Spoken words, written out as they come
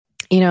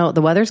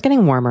The weather's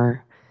getting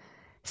warmer.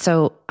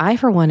 So I,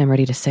 for one, am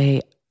ready to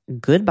say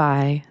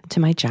goodbye to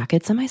my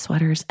jackets and my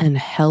sweaters and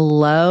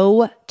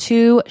hello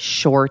to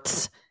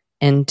shorts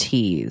and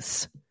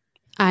tees.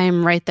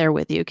 I'm right there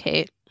with you,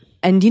 Kate.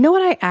 And you know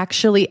what?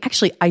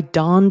 I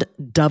donned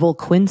double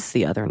quince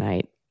the other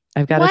night.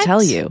 I've got to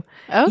tell you.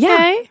 Okay.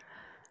 Yeah.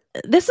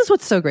 This is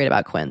what's so great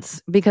about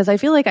quince, because I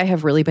feel like I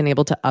have really been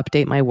able to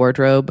update my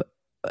wardrobe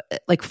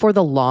like for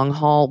the long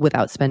haul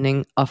without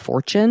spending a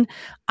fortune.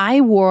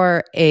 I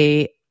wore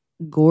a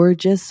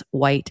gorgeous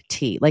white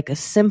tee, like a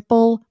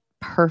simple,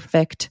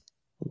 perfect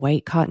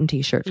white cotton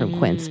t-shirt from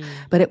Quince,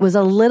 but it was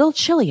a little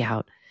chilly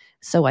out.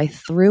 So I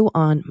threw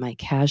on my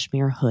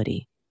cashmere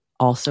hoodie,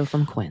 also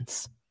from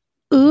Quince.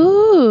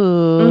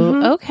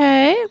 Ooh,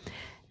 okay.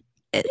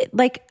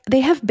 Like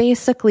they have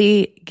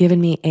basically given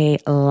me a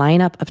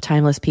lineup of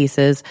timeless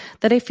pieces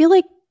that I feel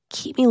like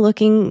keep me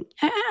looking,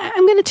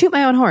 I'm going to toot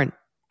my own horn,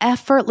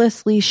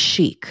 effortlessly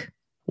chic,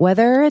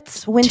 whether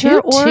it's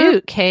winter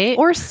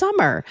or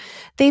summer.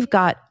 They've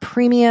got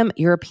premium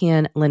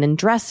European linen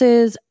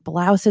dresses,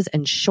 blouses,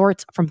 and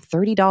shorts from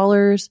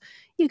 $30.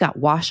 You got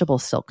washable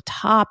silk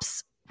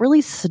tops,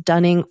 really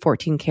stunning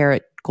 14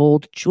 karat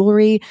gold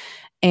jewelry,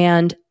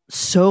 and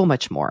so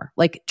much more.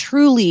 Like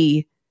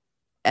truly,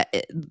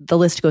 the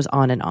list goes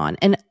on.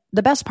 And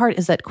the best part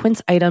is that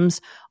Quince items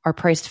are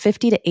priced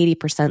 50 to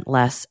 80%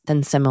 less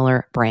than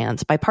similar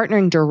brands. By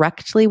partnering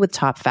directly with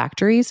top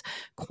factories,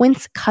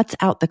 Quince cuts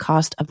out the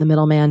cost of the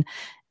middleman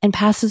and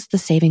passes the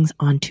savings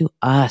on to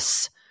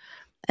us.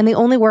 And they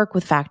only work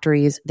with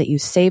factories that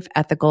use safe,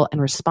 ethical,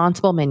 and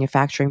responsible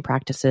manufacturing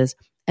practices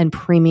and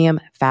premium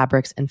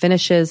fabrics and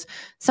finishes,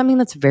 something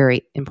that's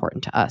very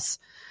important to us.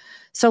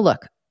 So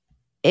look,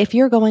 if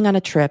you're going on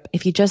a trip,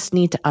 if you just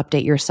need to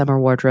update your summer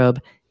wardrobe,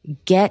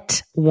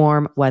 get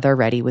warm weather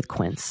ready with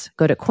Quince.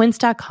 Go to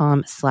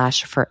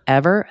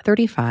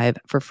quince.com/forever35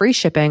 for free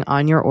shipping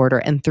on your order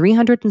and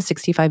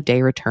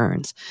 365-day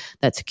returns.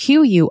 That's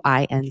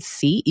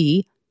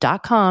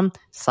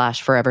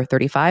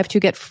QUINCE.com/forever35 to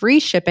get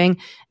free shipping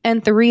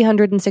and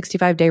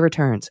 365-day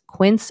returns.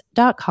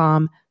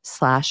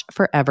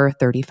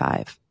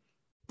 Quince.com/forever35.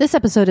 This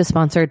episode is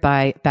sponsored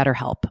by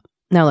BetterHelp.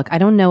 Now, look, I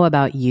don't know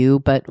about you,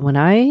 but when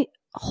I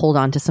hold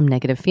on to some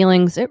negative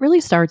feelings, it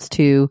really starts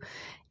to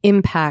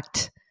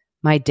impact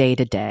my day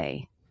to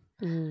day.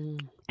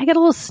 I get a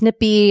little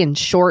snippy and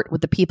short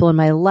with the people in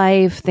my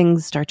life.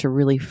 Things start to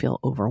really feel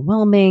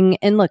overwhelming.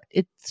 And look,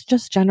 it's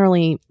just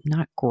generally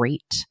not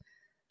great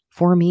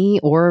for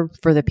me or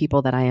for the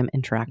people that I am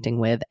interacting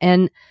with.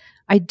 And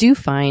I do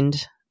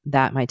find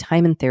that my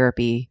time in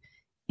therapy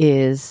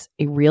is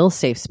a real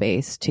safe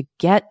space to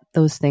get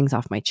those things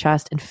off my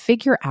chest and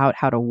figure out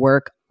how to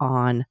work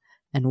on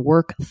and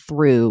work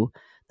through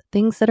the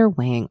things that are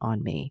weighing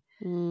on me.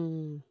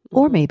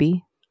 Or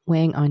maybe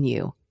weighing on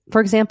you.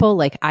 For example,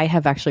 like I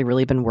have actually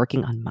really been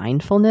working on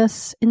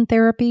mindfulness in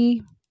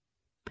therapy.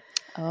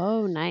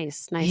 Oh,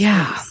 nice.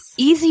 Yeah. Nice.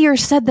 Easier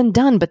said than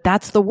done, but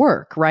that's the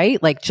work,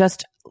 right? Like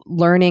just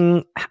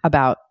learning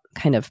about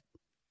kind of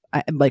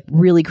like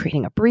really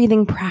creating a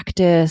breathing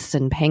practice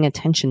and paying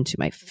attention to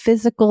my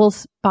physical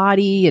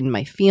body and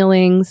my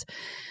feelings.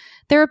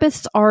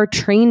 Therapists are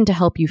trained to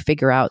help you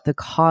figure out the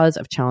cause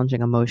of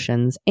challenging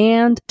emotions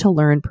and to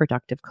learn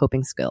productive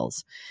coping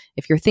skills.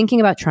 If you're thinking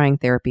about trying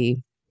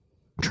therapy,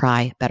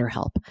 try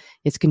BetterHelp.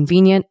 It's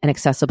convenient and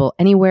accessible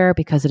anywhere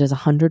because it is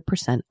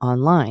 100%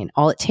 online.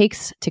 All it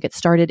takes to get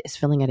started is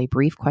filling out a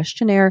brief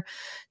questionnaire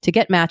to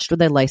get matched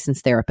with a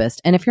licensed therapist.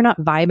 And if you're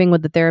not vibing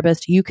with the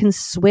therapist, you can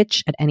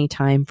switch at any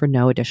time for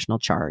no additional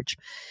charge.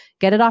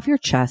 Get it off your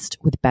chest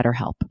with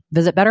BetterHelp.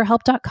 Visit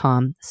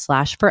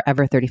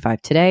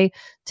BetterHelp.com/forever35 today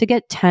to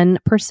get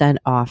 10%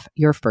 off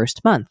your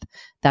first month.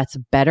 That's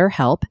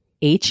BetterHelp,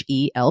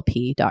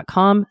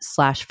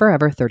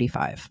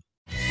 HELP.com/forever35.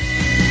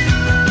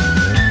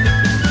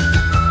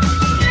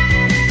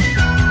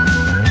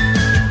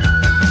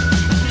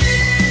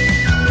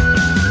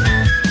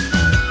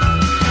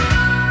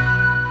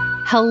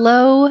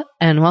 Hello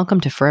and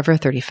welcome to Forever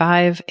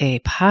 35, a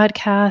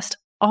podcast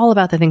all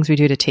about the things we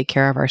do to take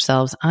care of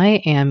ourselves.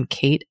 I am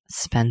Kate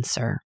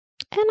Spencer.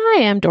 And I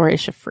am Dory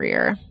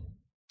Shafrir.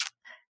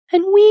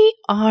 And we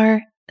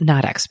are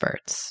not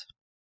experts.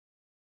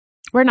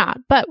 We're not,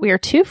 but we are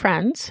two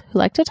friends who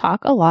like to talk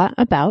a lot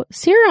about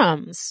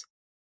serums.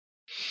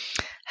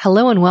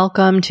 Hello and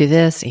welcome to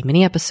this, a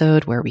mini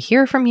episode where we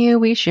hear from you,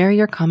 we share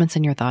your comments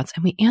and your thoughts,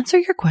 and we answer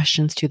your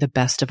questions to the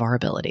best of our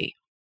ability.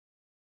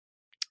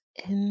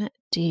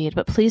 Indeed.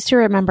 But please do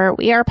remember,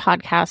 we are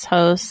podcast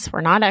hosts.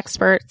 We're not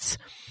experts.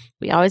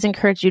 We always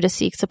encourage you to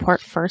seek support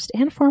first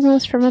and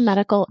foremost from a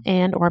medical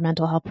and or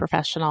mental health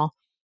professional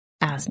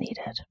as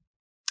needed.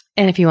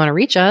 And if you want to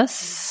reach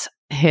us,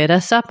 hit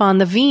us up on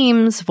the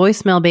Veeams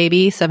voicemail,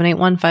 baby,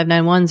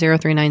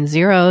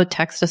 781-591-0390.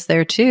 Text us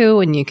there too.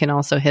 And you can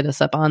also hit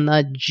us up on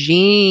the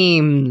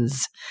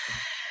Jeems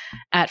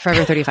at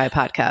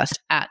Forever35podcast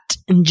at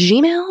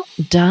gmail.com.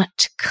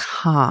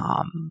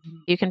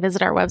 You can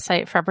visit our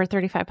website,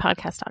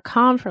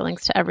 forever35podcast.com, for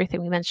links to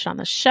everything we mentioned on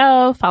the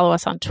show. Follow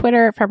us on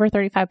Twitter at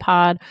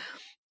Forever35pod,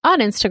 on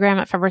Instagram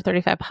at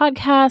Forever35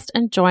 Podcast,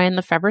 and join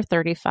the Forever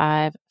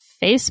 35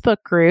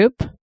 Facebook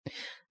group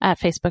at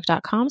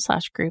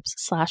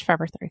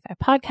facebook.com/groups/Forever35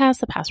 Podcast.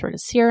 The password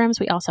is serums.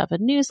 We also have a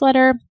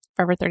newsletter,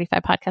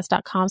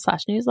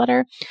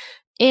 forever35podcast.com/newsletter.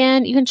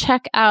 And you can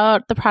check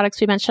out the products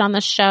we mentioned on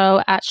the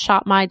show at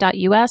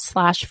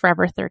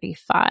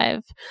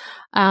shopmy.us/forever35.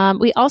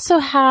 We also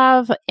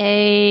have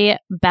a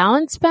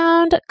Balance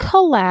Bound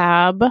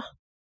collab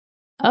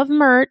of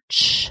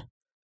merch.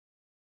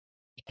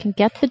 You can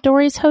get the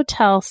Dory's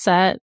Hotel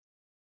set.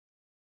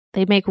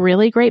 They make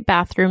really great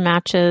bathroom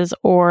matches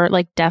or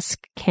like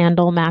desk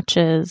candle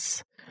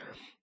matches,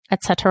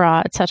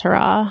 etc.,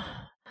 etc.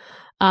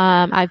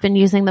 I've been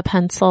using the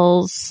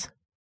pencils.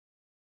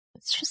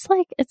 It's just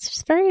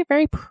very,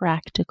 very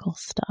practical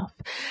stuff.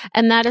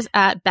 And that is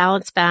at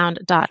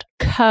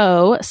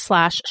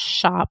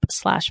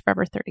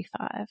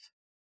balancebound.co/shop/forever35.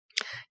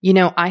 You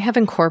know, I have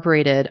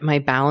incorporated my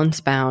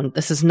Balance Bound.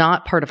 This is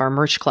not part of our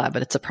merch collab,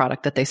 but it's a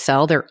product that they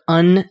sell. Their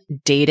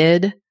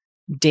undated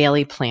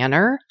daily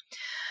planner.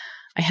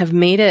 I have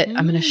made it.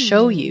 I'm going to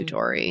show you,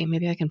 Dory.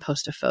 Maybe I can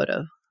post a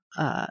photo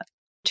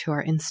to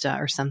our Insta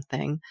or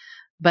something.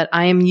 But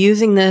I am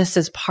using this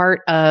as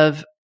part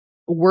of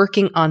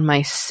working on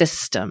my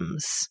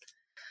systems.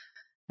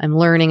 I'm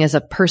learning as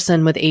a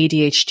person with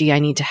ADHD, I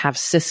need to have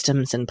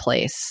systems in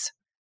place.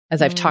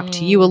 As I've talked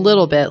to you a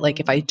little bit, like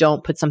if I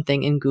don't put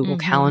something in Google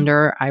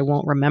Calendar, I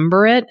won't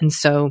remember it. And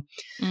so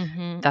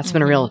that's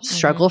been a real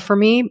struggle for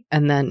me.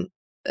 And then,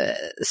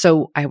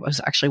 so I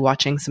was actually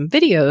watching some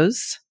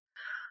videos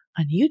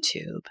on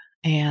YouTube,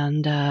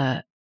 and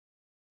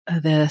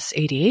this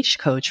ADHD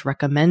coach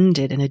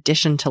recommended, in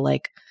addition to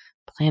like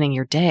planning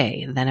your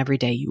day, then every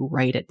day you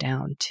write it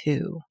down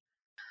too.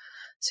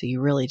 So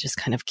you really just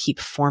kind of keep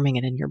forming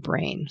it in your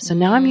brain. So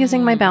now I'm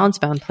using my Balance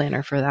Bound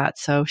planner for that.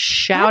 So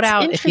shout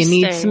out if you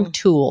need some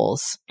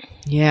tools.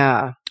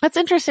 Yeah. That's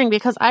interesting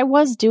because I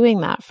was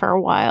doing that for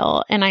a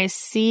while and I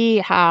see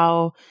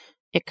how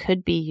it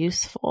could be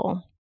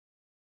useful.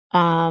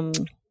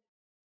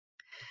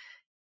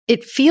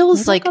 It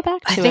feels like,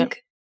 I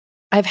think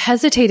I've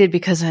hesitated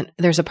because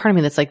there's a part of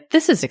me that's like,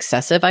 this is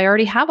excessive. I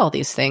already have all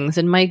these things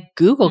in my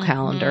Google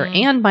Calendar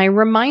and my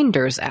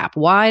reminders app.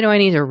 Why do I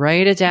need to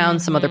write it down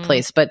some other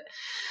place? But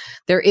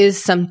there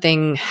is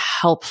something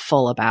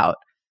helpful about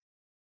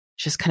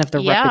just kind of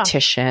the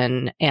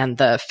repetition and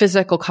the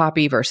physical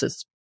copy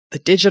versus the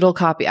digital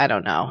copy. I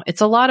don't know.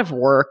 It's a lot of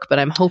work, but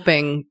I'm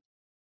hoping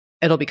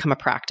it'll become a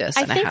practice.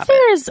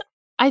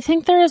 I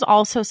think there is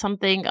also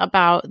something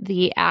about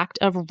the act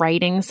of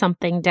writing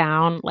something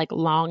down like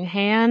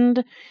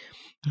longhand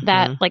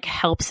that like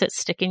helps it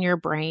stick in your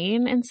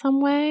brain in some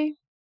way.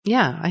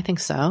 Yeah, I think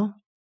so.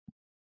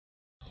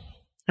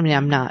 I mean,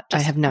 I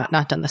have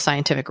not done the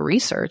scientific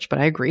research, but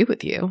I agree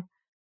with you.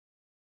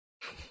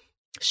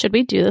 Should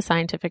we do the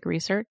scientific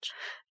research?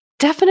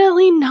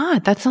 Definitely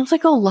not. That sounds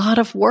like a lot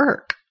of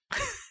work.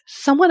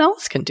 Someone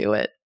else can do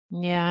it.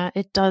 Yeah,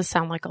 it does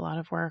sound like a lot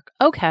of work.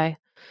 Okay.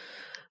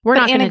 We're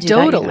but not going to do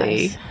that,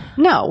 anecdotally,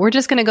 no, we're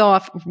just going to go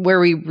off where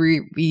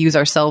we use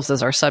ourselves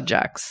as our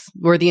subjects.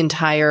 We're the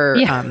entire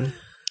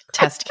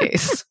test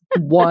case.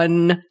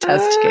 One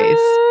test case.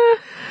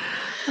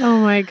 Oh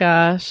my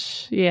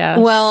gosh. Yeah.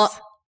 Well,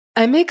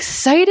 I'm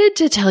excited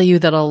to tell you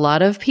that a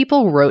lot of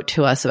people wrote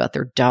to us about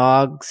their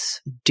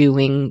dogs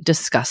doing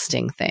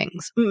disgusting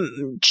things.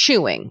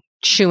 Chewing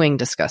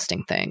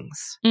disgusting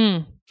things.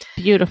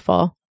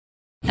 Beautiful.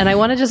 And I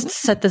want to just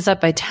set this up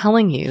by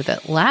telling you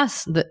that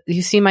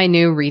you see my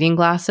new reading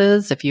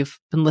glasses. If you've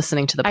been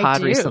listening to the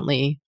pod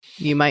recently,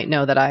 you might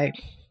know that I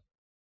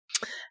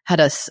had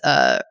a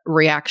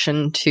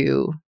reaction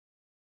to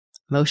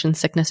motion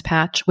sickness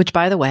patch, which,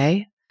 by the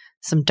way,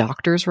 some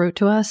doctors wrote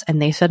to us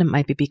and they said it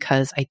might be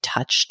because I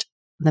touched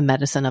the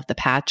medicine of the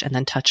patch and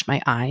then touched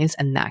my eyes,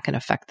 and that can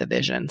affect the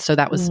vision. So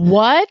that was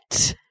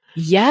what?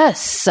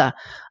 Yes.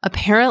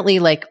 Apparently,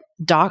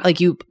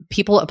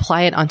 people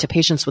apply it onto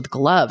patients with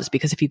gloves,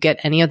 because if you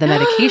get any of the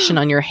medication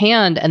on your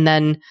hand and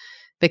then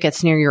if it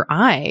gets near your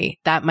eye,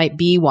 that might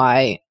be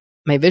why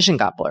my vision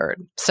got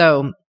blurred.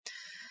 So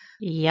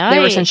they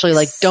were essentially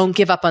like, don't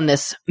give up on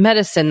this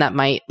medicine. That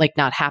might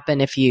not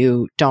happen if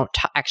you don't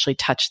actually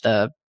touch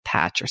the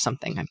patch or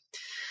something.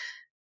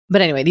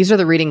 But anyway, these are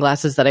the reading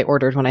glasses that I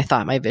ordered when I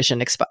thought my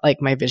vision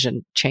my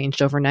vision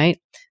changed overnight.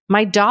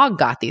 My dog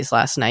got these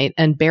last night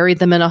and buried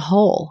them in a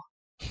hole.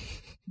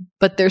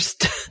 But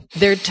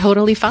they're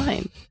totally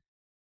fine.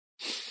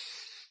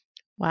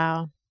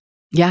 Wow.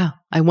 Yeah.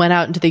 I went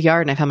out into the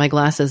yard and I found my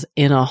glasses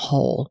in a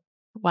hole.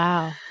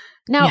 Wow.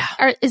 Now,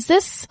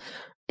 is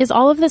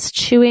all of this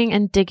chewing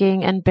and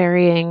digging and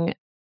burying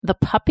the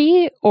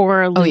puppy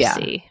or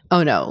Lucy?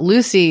 Oh no.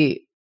 Lucy's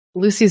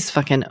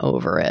fucking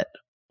over it.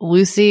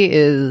 Lucy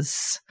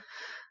is,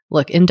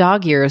 in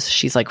dog years,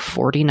 she's like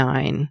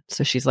 49.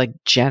 So she's like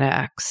Gen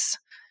X.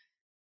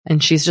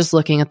 And she's just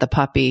looking at the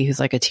puppy who's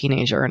like a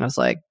teenager, and I was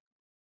like,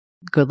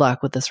 good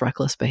luck with this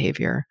reckless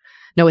behavior.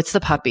 No, it's the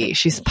puppy.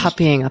 She's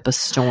puppying up a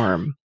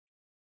storm.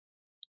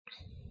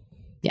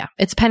 Yeah,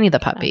 it's Penny the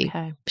puppy.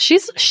 Okay.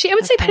 I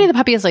would say Penny the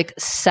puppy is like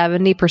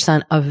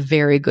 70% a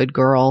very good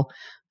girl,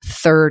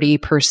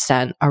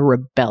 30% a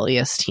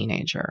rebellious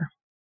teenager.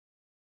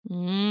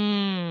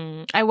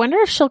 I wonder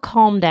if she'll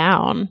calm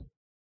down.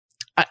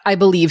 I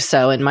believe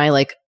so. And my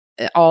like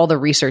all the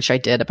research I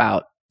did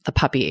about the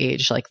puppy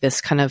age, like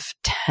this kind of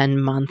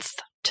 10-month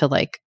to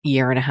like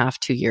year and a half,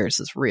 2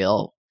 years is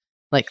real,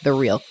 like the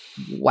real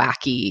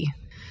wacky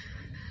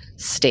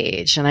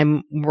stage. And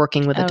I'm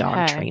working with a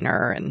dog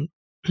trainer and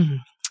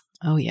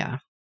oh yeah,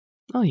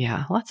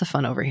 lots of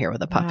fun over here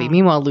with a puppy. Wow.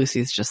 Meanwhile,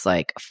 Lucy's just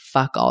like,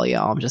 fuck all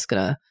y'all. I'm just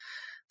gonna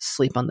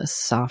sleep on this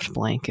soft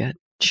blanket,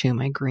 chew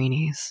my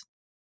greenies.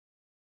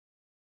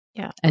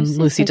 Yeah. And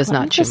Lucy does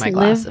not chew my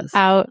glasses.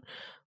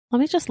 Let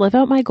me just live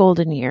out my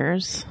golden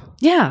years.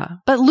 Yeah.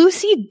 But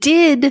Lucy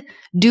did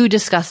do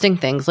disgusting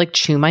things like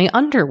chew my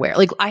underwear.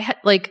 Like I had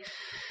like,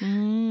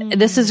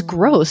 this is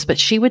gross, but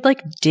she would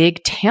like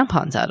dig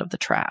tampons out of the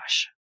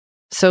trash.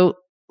 So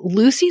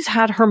Lucy's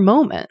had her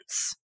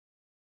moments.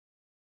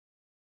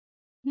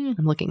 I'm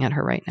looking at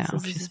her right now.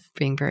 She's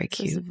being very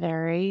cute. This is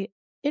very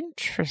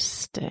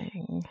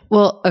interesting.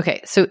 Well,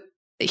 okay. So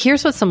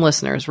here's what some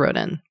listeners wrote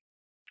in.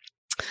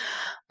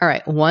 All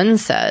right. One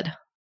said,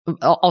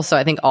 also,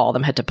 I think all of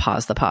them had to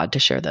pause the pod to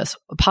share this.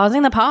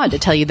 Pausing the pod to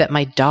tell you that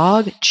my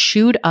dog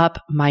chewed up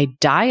my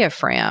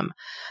diaphragm.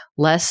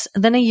 Less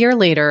than a year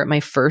later,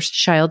 my first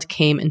child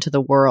came into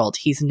the world.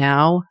 He's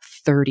now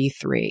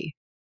 33.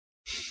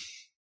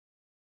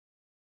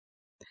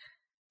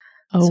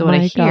 So what I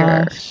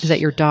hear is that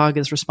your dog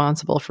is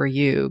responsible for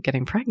you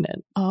getting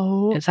pregnant.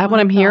 Oh, is that what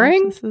I'm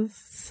hearing? This is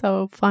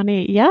so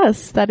funny.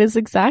 Yes, that is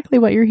exactly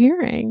what you're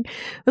hearing.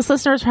 This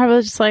listener is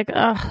probably just like,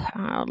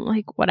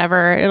 like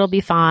whatever, it'll be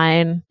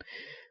fine.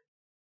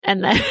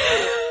 And then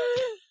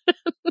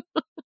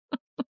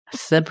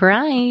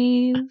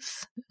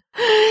surprise.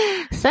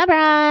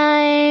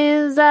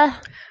 Surprise.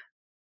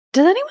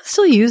 Does anyone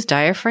still use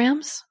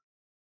diaphragms?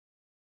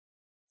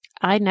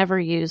 I never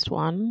used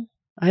one.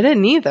 I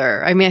didn't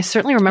either. I mean, I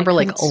certainly remember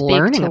like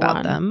learning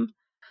about them.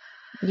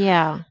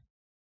 Yeah.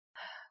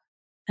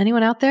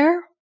 Anyone out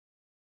there?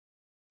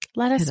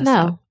 Let us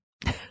know.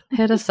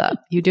 Hit us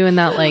up. You doing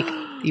that like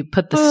you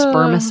put the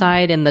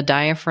spermicide in the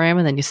diaphragm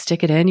and then you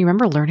stick it in? You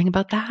remember learning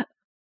about that?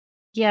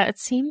 Yeah, it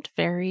seemed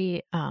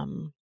very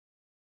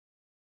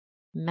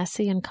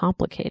messy and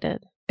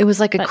complicated. It was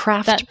like a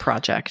craft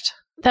project.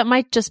 That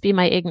might just be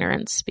my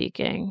ignorance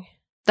speaking.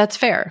 That's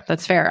fair.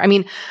 That's fair. I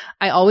mean,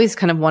 I always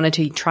kind of wanted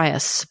to try a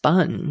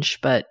sponge,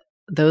 but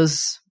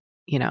those,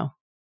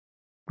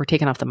 were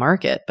taken off the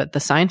market. But the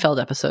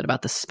Seinfeld episode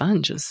about the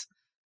sponge is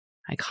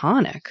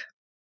iconic.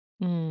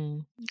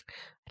 I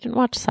didn't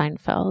watch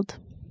Seinfeld,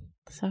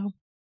 so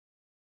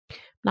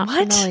not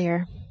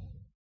familiar.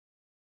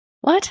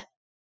 What?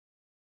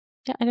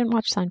 Yeah, I didn't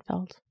watch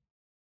Seinfeld.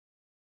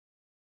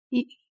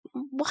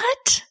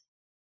 What?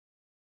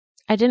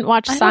 I didn't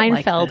watch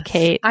Seinfeld, like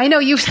Kate. I know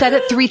you've said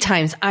it 3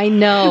 times. I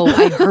know.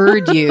 I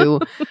heard you.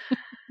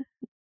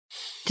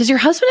 Does your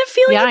husband have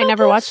feelings? Yeah, about I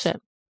never this? watched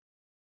it.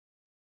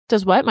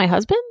 Does what? My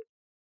husband?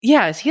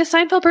 Yeah, is he a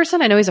Seinfeld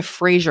person? I know he's a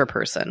Frasier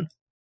person.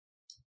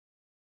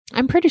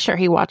 I'm pretty sure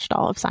he watched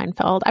all of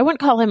Seinfeld. I wouldn't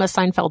call him a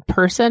Seinfeld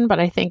person, but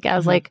I think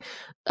as like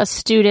a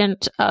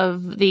student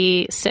of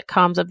the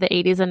sitcoms of the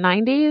 80s and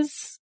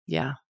 90s.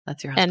 Yeah,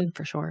 that's your husband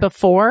for sure.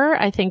 Before,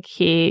 I think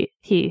he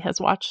has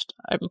watched,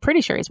 I'm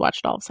pretty sure he's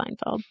watched all of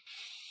Seinfeld.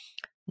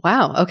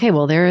 Wow. Okay,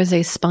 well, there is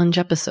a sponge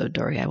episode,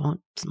 Dory. I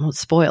won't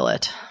spoil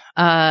it.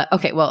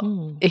 Okay,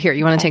 well, here,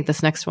 you want to take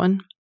this next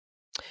one?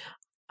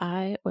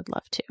 I would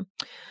love to.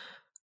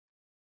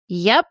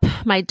 Yep,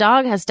 my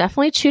dog has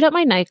definitely chewed up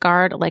my night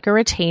guard like a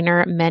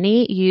retainer,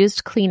 many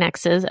used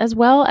Kleenexes, as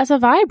well as a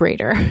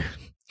vibrator.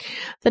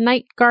 The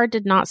night guard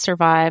did not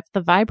survive.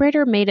 The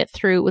vibrator made it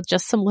through with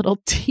just some little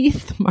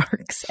teeth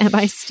marks, and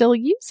I still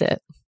use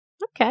it.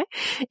 Okay.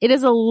 It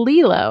is a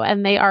Lilo,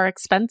 and they are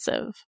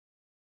expensive.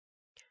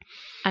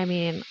 I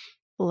mean,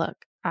 look,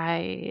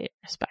 I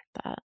respect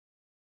that.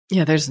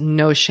 Yeah, there's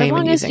no shame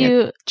in using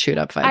a chewed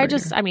up vibrator.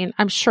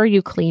 I'm sure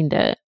you cleaned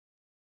it.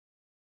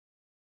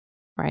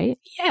 Right?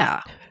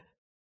 Yeah.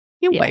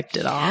 You wiped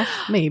it off,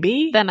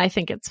 maybe. Then I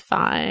think it's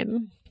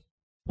fine.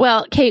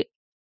 Well, Kate,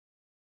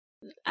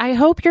 I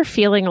hope you're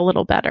feeling a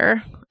little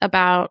better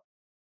about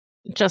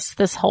just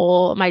this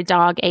whole my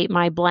dog ate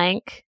my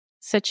blank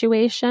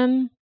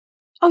situation.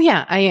 Oh,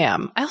 yeah, I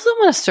am. I also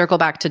want to circle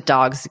back to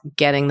dogs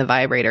getting the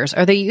vibrators.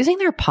 Are they using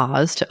their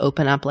paws to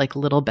open up like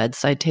little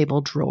bedside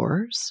table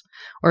drawers?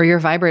 Or are your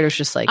vibrators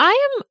just like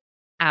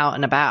out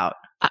and about?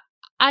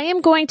 I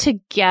am going to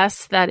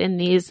guess that in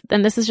these,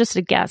 and this is just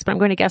a guess, but I'm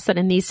going to guess that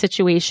in these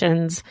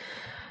situations,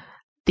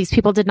 these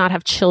people did not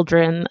have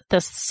children.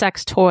 The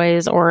sex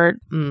toys or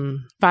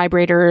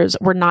vibrators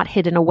were not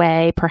hidden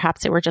away.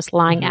 Perhaps they were just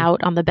lying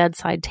out on the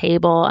bedside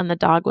table, and the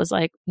dog was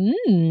like,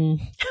 Yum,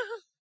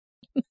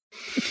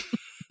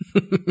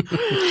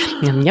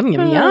 yum,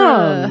 yum,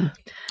 yum.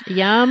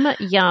 Yum,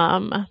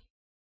 yum.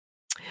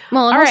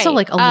 Well, and also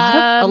like a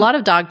lot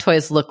of dog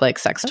toys look like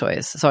sex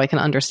toys, so I can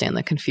understand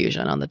the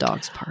confusion on the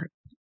dog's part.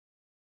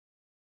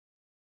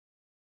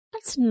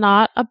 That's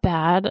not a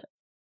bad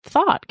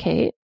thought,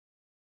 Kate.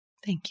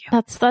 Thank you.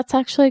 That's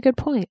actually a good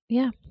point.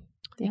 Yeah.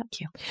 Thank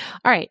you.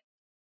 All right.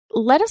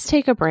 Let us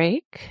take a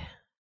break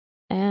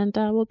and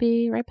we'll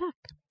be right back.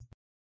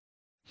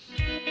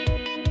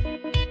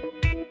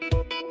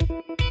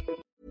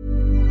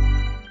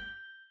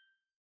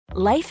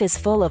 Life is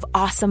full of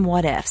awesome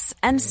what-ifs,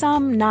 and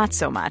some not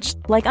so much,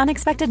 like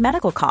unexpected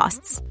medical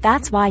costs.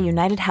 That's why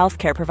United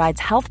Healthcare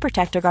provides Health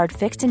Protector Guard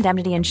fixed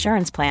indemnity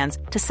insurance plans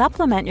to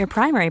supplement your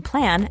primary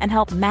plan and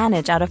help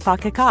manage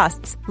out-of-pocket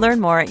costs.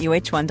 Learn more at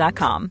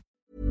uh1.com.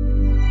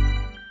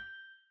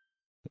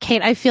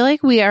 Kate, I feel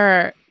like we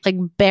are like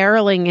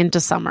barreling into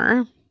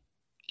summer.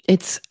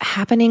 It's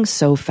happening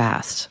so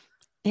fast.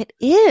 It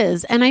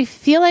is. And I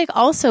feel like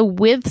also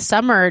with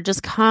summer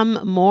just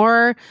come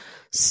more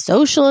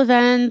social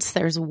events.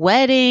 There's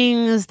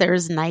weddings,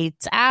 there's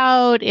nights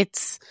out,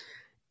 it's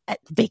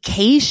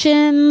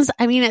vacations.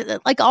 I mean,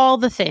 like all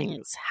the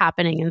things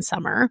happening in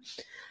summer.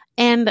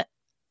 And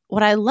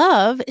what I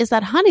love is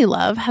that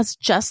Honeylove has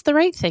just the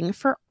right thing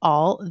for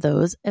all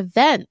those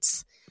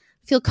events.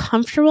 Feel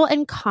comfortable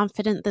and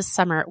confident this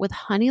summer with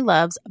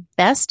Honeylove's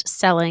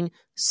best-selling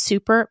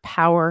Super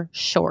Power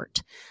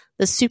Short.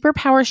 The Super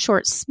Power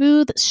Short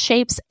smooths,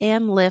 shapes,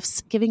 and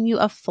lifts, giving you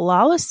a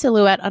flawless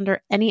silhouette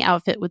under any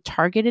outfit with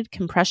targeted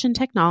compression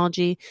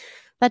technology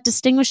that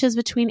distinguishes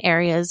between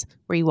areas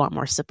where you want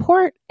more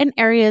support and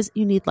areas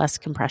you need less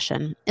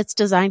compression. It's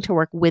designed to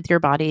work with your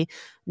body,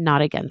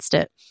 not against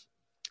it.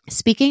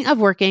 Speaking of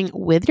working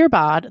with your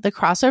bod, the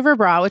crossover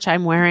bra, which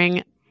I'm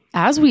wearing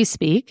as we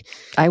speak.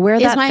 I wear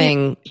that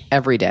thing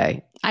every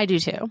day. I do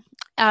too.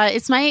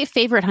 It's my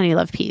favorite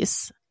Honeylove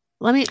piece.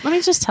 Let me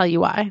just tell you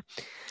why.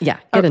 Yeah,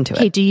 get into it.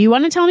 Okay, do you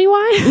want to tell me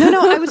why?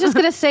 No, I was just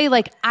going to say,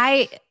 like,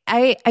 I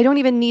don't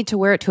even need to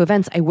wear it to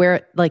events. I wear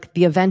it, like,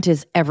 the event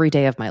is every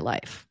day of my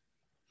life.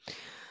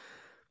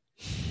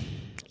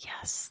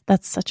 Yes,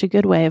 that's such a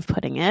good way of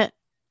putting it.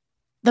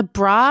 The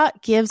bra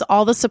gives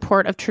all the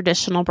support of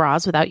traditional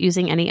bras without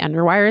using any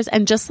underwires.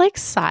 And just like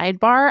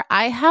sidebar,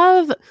 I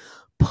have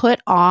put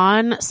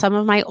on some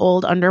of my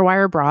old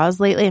underwire bras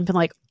lately and been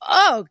like,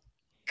 oh,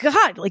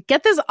 God, like,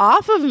 get this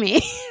off of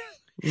me.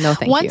 No,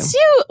 thank once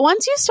you.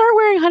 Once you start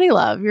wearing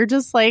Honeylove, you're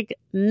just like,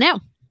 no,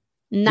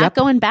 not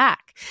going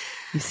back.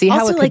 You see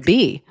how also, it could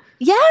be.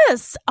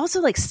 Yes.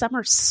 Also, like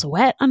summer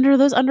sweat under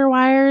those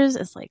underwires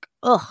is like,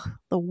 ugh,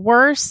 the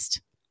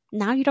worst.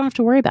 Now you don't have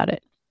to worry about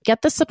it.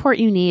 Get the support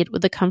you need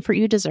with the comfort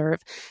you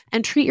deserve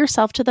and treat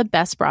yourself to the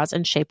best bras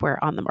and shapewear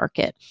on the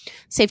market.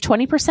 Save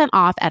 20%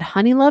 off at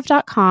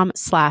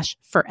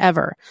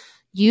honeylove.com/forever.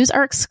 Use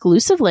our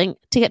exclusive link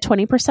to get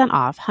 20%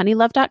 off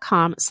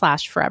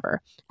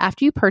honeylove.com/forever.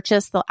 After you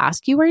purchase, they'll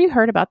ask you where you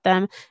heard about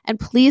them, and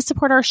please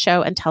support our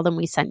show and tell them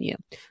we sent you.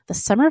 The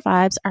summer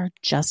vibes are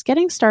just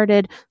getting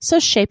started, so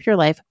shape your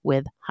life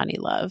with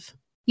Honeylove.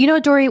 You know,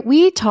 Dory,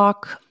 we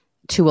talk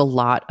to a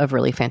lot of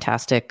really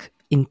fantastic,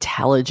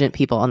 intelligent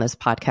people on this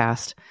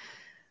podcast,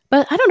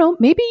 but I don't know,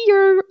 maybe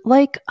you're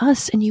like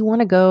us and you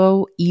want to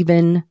go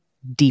even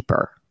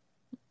deeper.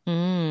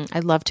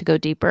 I'd love to go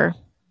deeper.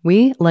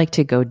 We like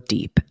to go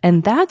deep,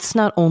 and that's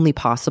not only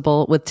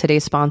possible with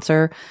today's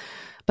sponsor,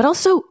 but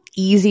also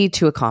easy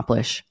to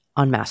accomplish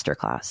on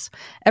Masterclass.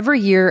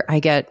 Every year, I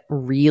get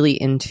really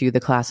into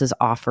the classes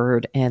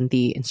offered and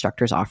the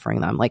instructors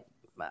offering them. Like,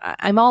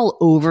 I'm all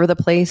over the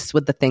place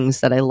with the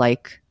things that I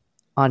like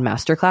on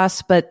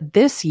Masterclass, but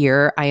this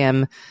year, I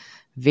am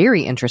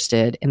very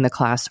interested in the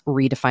class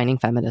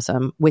Redefining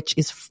Feminism, which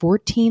is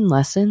 14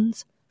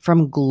 lessons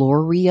from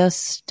Gloria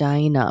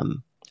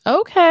Steinem.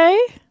 Okay.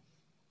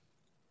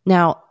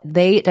 Now,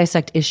 they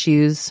dissect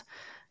issues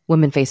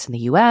women face in the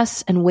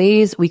U.S. and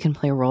ways we can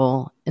play a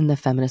role in the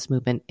feminist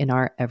movement in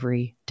our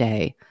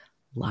everyday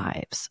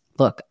lives.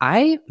 Look,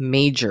 I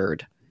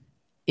majored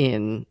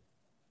in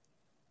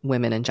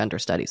women and gender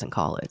studies in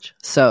college,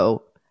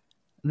 so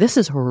this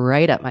is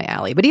right up my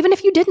alley. But even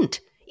if you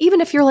didn't,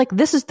 even if you're like,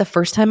 this is the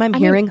first time I'm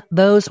hearing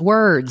those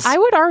words. I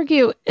would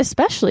argue,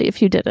 especially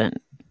if you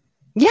didn't.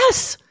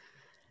 Yes.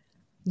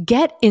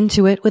 Get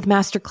into it with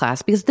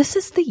Masterclass, because this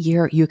is the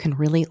year you can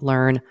really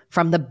learn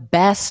from the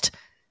best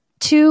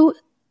to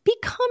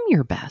become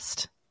your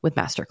best with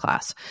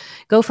Masterclass.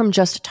 Go from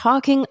just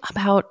talking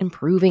about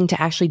improving to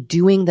actually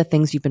doing the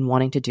things you've been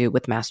wanting to do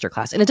with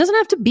Masterclass. And it doesn't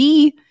have to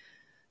be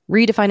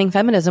redefining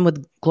feminism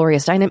with Gloria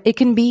Steinem. It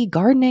can be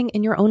gardening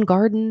in your own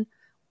garden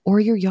or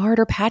your yard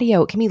or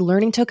patio. It can be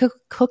learning to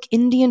cook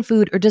Indian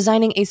food or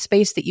designing a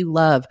space that you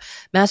love.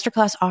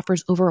 Masterclass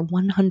offers over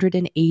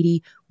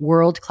 180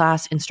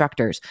 world-class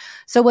instructors.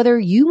 So whether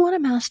you want to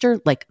master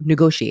like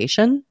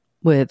negotiation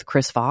with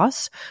Chris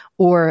Voss,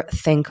 or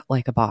think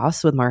like a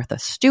boss with Martha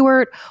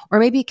Stewart, or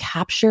maybe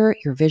capture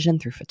your vision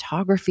through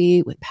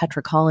photography with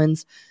Petra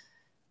Collins,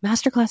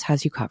 Masterclass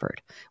has you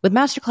covered. With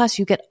Masterclass,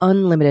 you get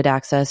unlimited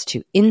access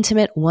to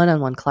intimate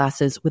one-on-one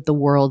classes with the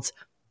world's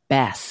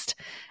best.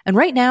 And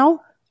right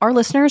now, our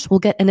listeners will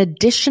get an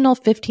additional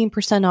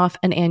 15% off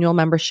an annual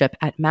membership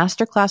at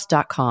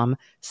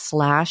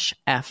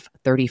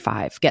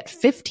masterclass.com/F35. Get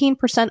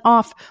 15%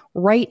 off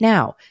right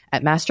now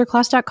at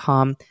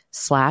masterclass.com/F35.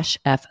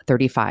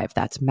 masterclass.com/F35.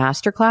 That's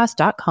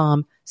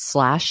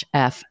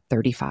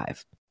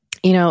masterclass.com/F35.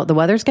 You know, the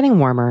weather's getting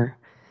warmer.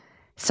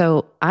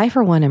 So I,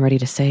 for one, am ready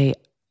to say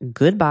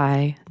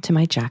goodbye to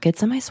my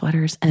jackets and my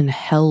sweaters and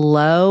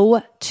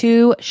hello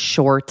to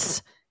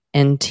shorts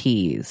and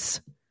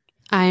tees.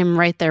 I'm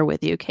right there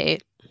with you,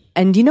 Kate.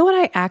 And you know what?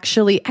 I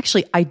actually,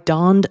 I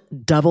donned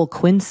double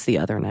quince the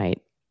other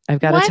night. I've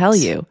got to tell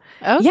you.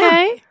 Okay.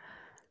 Yeah.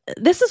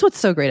 This is what's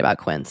so great about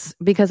quince,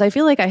 because I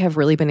feel like I have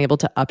really been able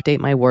to update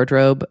my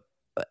wardrobe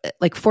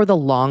like for the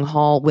long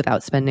haul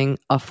without spending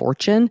a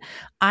fortune.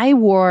 I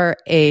wore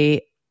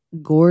a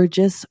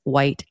gorgeous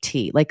white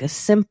tee, like a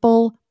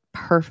simple,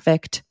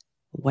 perfect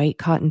white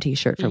cotton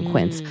t-shirt from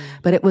Quince,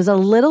 but it was a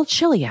little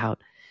chilly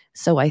out.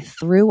 So I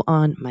threw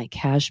on my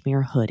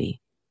cashmere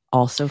hoodie,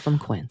 also from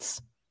Quince.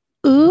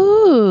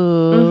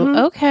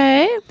 Ooh,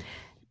 okay.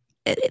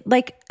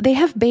 Like, they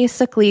have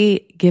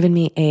basically given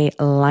me a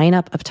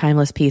lineup of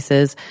timeless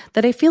pieces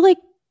that I feel like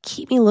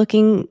keep me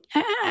looking,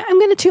 I'm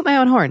going to toot my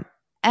own horn,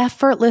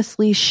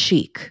 effortlessly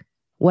chic,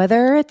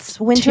 whether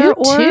it's winter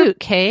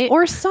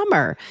or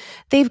summer.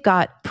 They've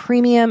got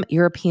premium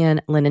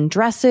European linen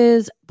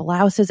dresses,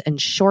 blouses,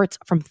 and shorts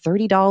from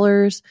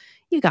 $30.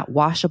 You got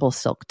washable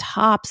silk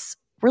tops,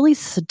 really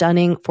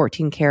stunning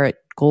 14 karat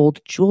gold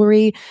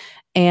jewelry,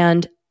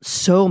 and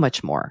so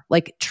much more.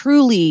 Like,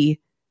 truly,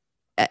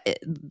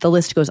 the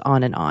list goes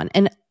on and on.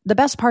 And the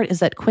best part is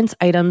that Quince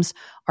items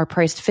are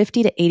priced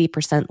 50 to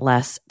 80%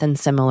 less than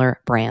similar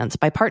brands.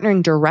 By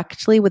partnering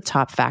directly with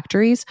top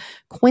factories,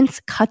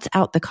 Quince cuts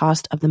out the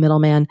cost of the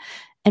middleman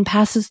and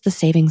passes the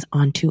savings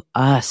on to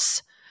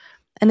us.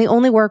 And they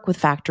only work with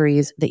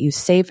factories that use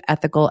safe,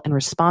 ethical, and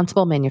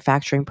responsible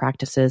manufacturing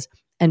practices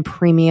and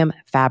premium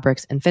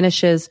fabrics and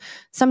finishes,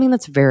 something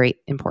that's very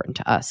important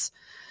to us.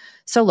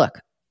 So look,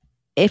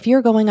 if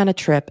you're going on a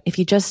trip, if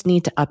you just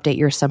need to update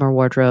your summer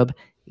wardrobe,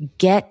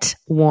 get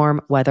warm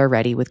weather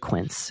ready with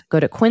Quince. Go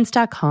to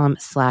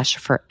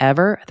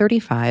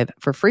quince.com/forever35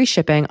 for free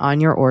shipping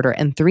on your order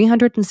and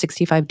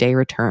 365-day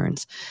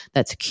returns.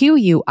 That's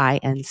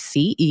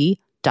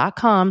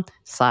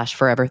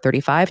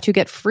QUINCE.com/forever35 to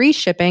get free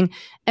shipping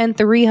and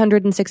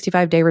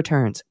 365-day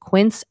returns.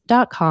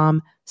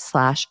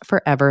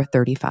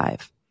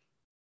 Quince.com/forever35.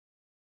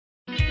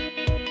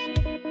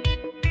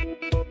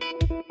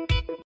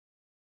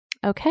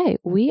 Okay,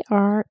 we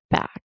are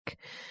back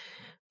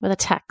with a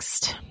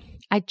text.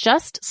 I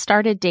just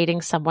started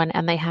dating someone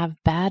and they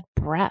have bad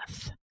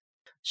breath.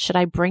 Should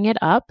I bring it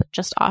up?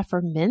 Just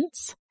offer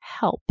mints?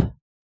 Help.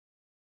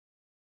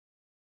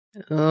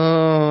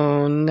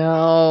 Oh,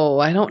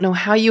 no. I don't know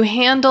how you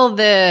handle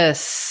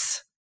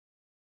this.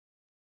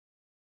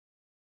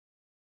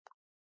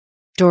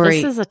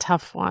 Dory. This is a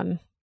tough one.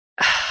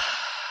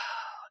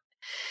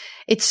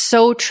 It's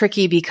so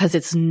tricky because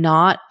it's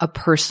not a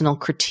personal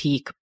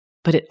critique,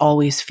 but it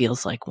always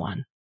feels like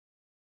one.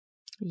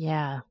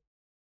 Yeah.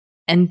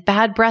 And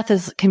bad breath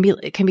can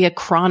be a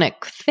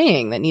chronic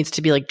thing that needs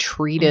to be like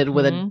treated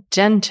with a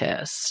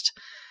dentist.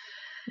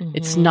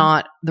 It's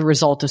not the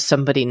result of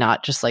somebody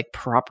not just like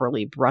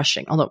properly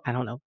brushing. Although, I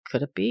don't know,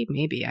 could it be?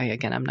 Maybe.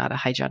 I'm not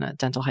a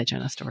dental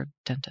hygienist or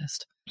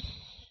dentist.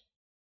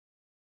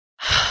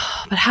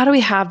 But how do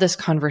we have this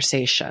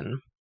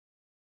conversation?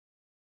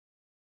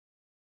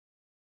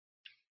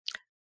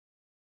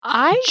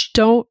 I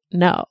don't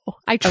know.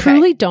 I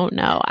truly don't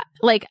know.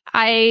 Like,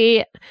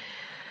 I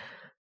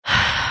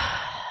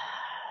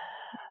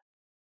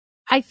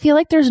feel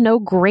like there's no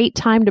great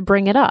time to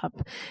bring it up,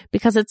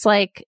 because it's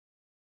like,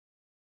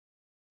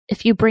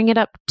 if you bring it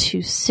up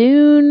too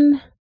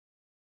soon,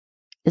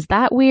 is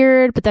that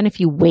weird? But then if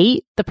you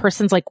wait, the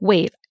person's like,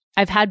 wait,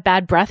 I've had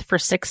bad breath for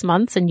 6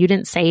 months and you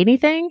didn't say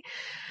anything.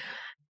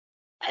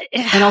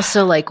 And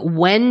also, like,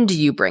 when do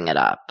you bring it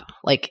up?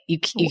 Like, you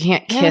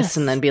can't kiss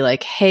and then be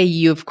like, hey,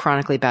 you have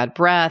chronically bad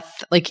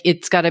breath. Like,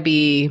 it's got to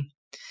be,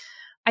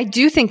 I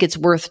do think it's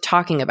worth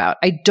talking about.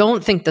 I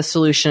don't think the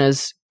solution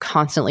is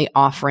constantly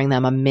offering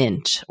them a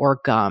mint or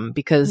gum,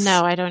 because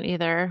no, I don't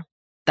either.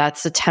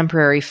 That's a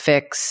temporary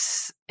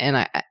fix. And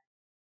I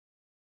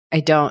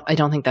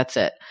don't think that's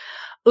it.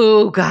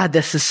 Oh God,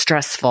 this is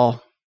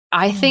stressful.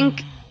 I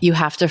think you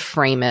have to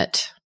frame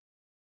it.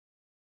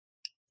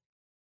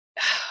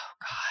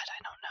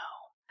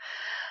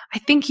 I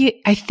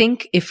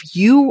think if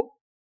you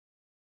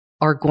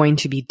are going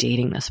to be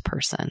dating this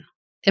person,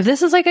 if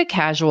this is like a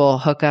casual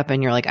hookup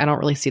and you're like, I don't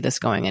really see this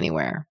going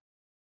anywhere,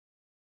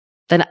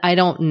 then I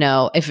don't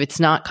know. If it's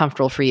not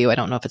comfortable for you, I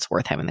don't know if it's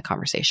worth having the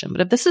conversation.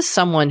 But if this is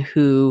someone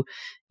who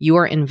you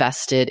are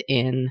invested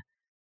in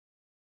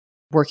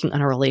working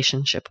on a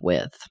relationship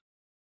with,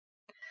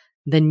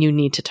 then you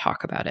need to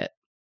talk about it.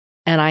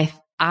 And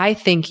I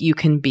think you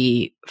can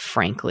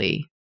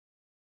frankly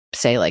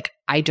say, like,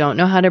 I don't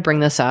know how to bring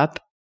this up.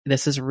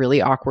 This is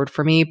really awkward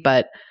for me,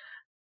 but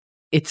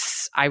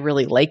I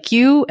really like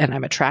you and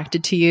I'm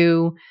attracted to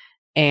you.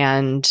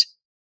 And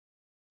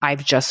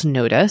I've just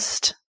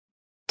noticed ...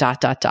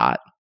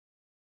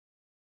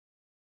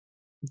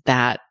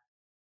 that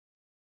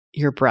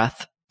your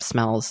breath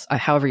smells,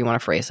 however you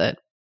want to phrase it.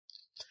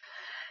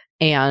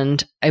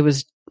 And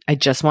I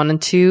just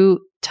wanted to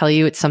tell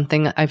you it's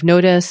something I've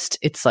noticed.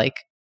 It's like,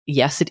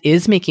 yes, it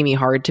is making me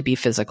hard to be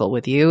physical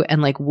with you.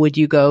 And like, would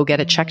you go get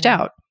it checked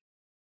out?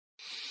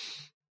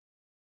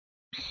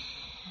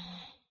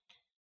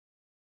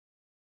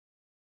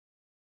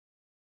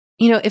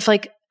 You know, if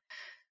like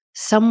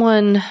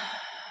someone,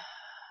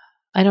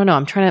 I don't know,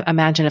 I'm trying to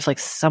imagine if like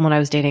someone I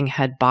was dating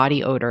had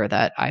body odor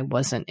that I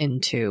wasn't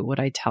into, would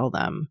I tell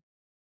them?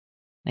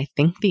 I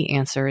think the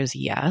answer is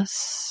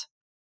yes.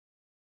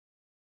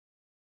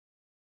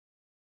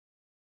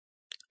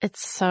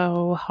 It's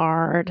so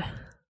hard.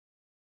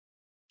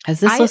 Has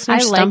this listener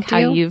stumped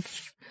you?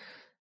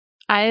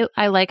 I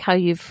like how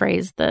you've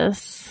phrased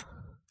this.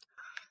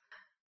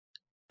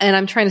 And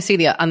I'm trying to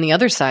see on the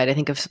other side. I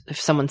think if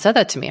someone said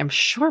that to me, I'm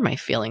sure my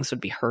feelings would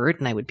be hurt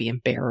and I would be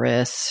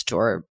embarrassed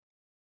or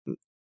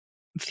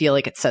feel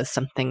like it says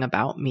something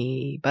about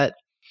me. But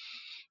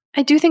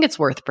I do think it's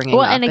worth bringing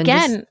up.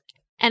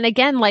 And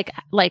again,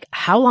 like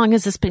how long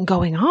has this been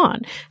going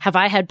on? Have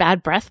I had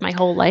bad breath my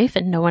whole life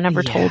and no one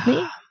ever told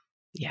me?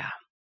 Yeah.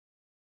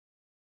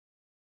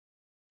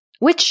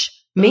 Which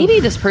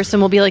maybe this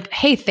person will be like,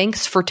 hey,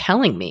 thanks for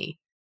telling me.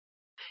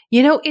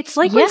 You know, it's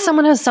like when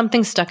someone has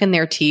something stuck in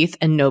their teeth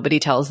and nobody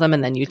tells them,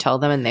 and then you tell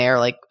them and they're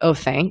like, oh,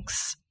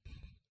 thanks.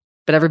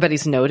 But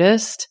everybody's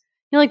noticed.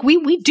 You're like,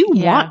 we do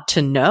want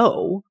to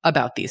know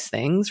about these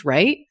things,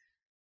 right?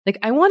 Like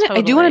I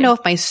do want to know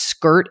if my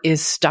skirt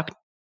is stuck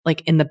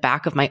like in the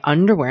back of my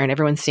underwear and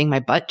everyone's seeing my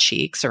butt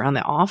cheeks around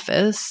the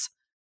office.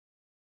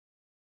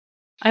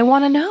 I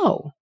want to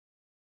know.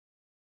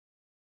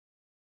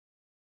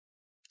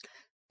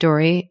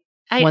 Doree,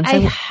 I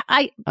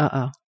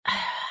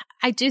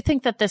do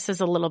think that this is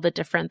a little bit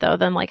different though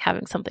than like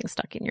having something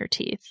stuck in your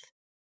teeth.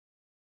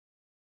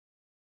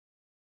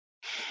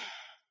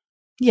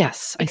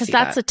 Yes, because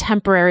that's a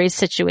temporary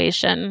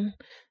situation,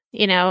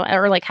 you know,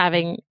 or like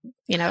having,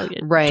 you know,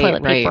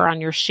 toilet paper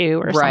on your shoe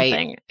or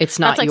something. It's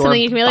not that's like your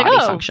something you can be like,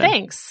 oh, function.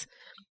 Thanks.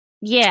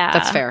 Yeah,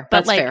 that's fair.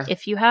 But like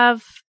if you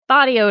have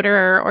body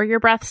odor or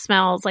your breath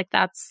smells, like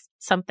that's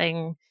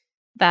something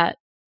that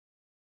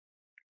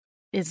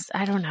is,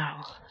 I don't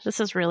know. This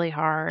is really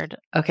hard.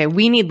 Okay,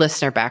 we need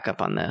listener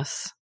backup on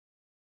this.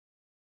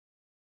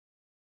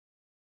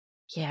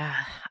 Yeah,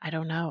 I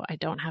don't know. I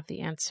don't have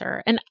the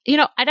answer. And, you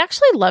know, I'd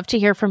actually love to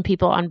hear from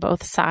people on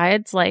both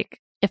sides. Like,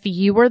 if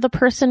you were the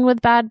person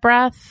with bad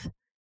breath,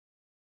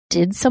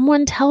 did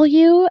someone tell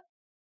you?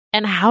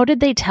 And how did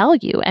they tell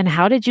you? And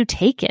how did you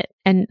take it?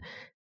 And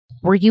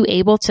were you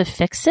able to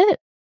fix it?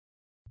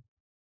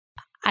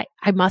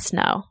 I must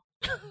know.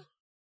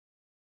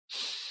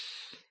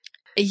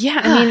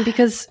 Yeah, I mean,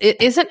 because it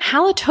isn't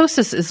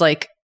halitosis is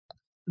like,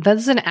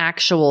 that's an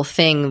actual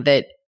thing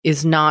that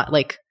is not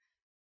like,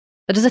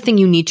 that is a thing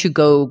you need to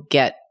go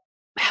get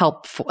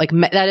help for. Like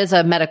that is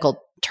a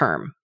medical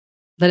term.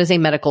 That is a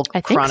medical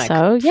chronic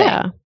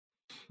thing,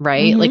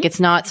 right? Mm-hmm. Like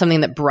it's not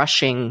something that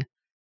brushing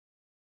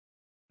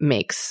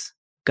makes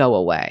go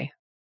away.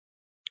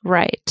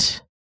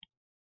 Right.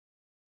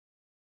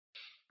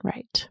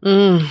 Right.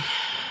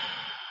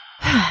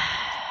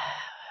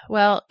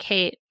 Well,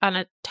 Kate, on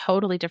a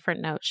totally different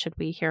note, should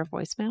we hear a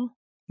voicemail?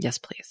 Yes,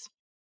 please.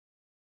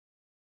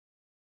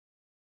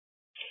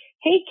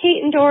 Hey,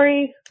 Kate and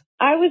Doree.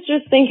 I was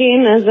just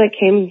thinking as I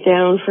came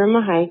down from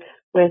a hike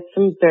with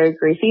some very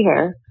greasy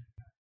hair,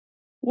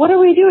 what are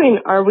we doing?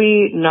 Are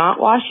we not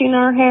washing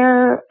our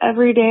hair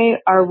every day?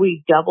 Are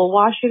we double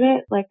washing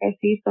it like I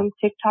see some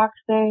TikToks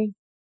say?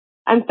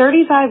 I'm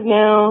 35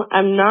 now.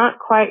 I'm not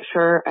quite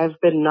sure.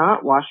 I've been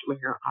not washing my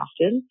hair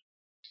often.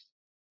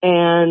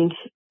 And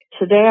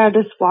today I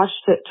just washed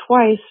it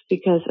twice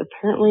because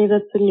apparently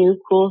that's a new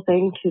cool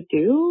thing to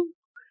do.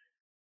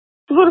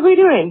 So what are we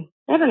doing?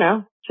 I don't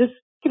know. Just,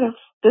 you know,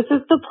 this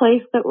is the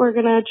place that we're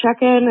going to check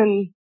in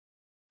and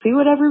see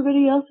what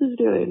everybody else is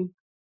doing.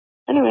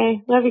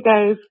 Anyway, love you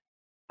guys.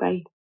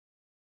 Bye.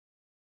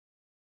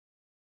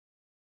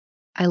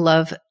 I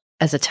love,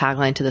 as a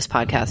tagline to this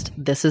podcast,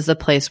 this is the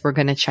place we're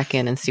going to check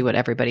in and see what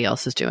everybody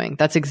else is doing.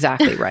 That's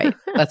exactly right.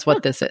 That's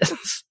what this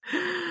is.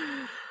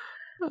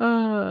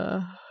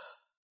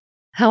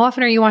 How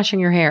often are you washing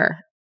your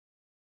hair?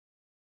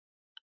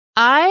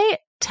 I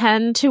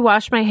tend to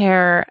wash my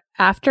hair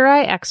after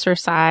I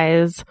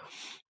exercise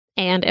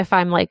and if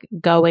I'm like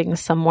going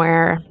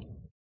somewhere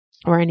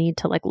where I need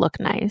to like look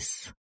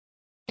nice,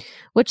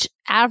 which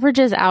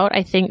averages out,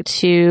 I think,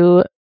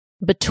 to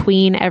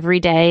between every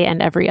day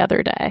and every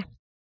other day.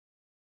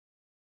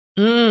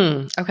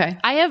 Okay.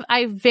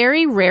 I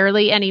very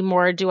rarely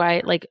anymore do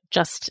I like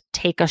just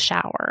take a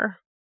shower.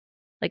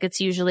 Like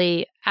it's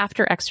usually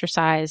after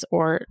exercise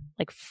or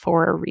like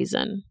for a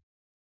reason.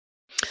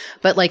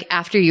 But like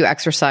after you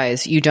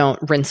exercise, you don't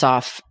rinse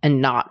off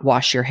and not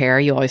wash your hair.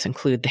 You always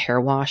include the hair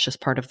wash as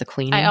part of the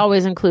cleaning. I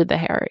always include the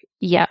hair.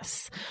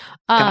 Yes.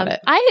 Got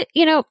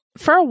it.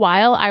 For a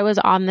while I was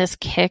on this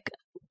kick,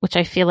 which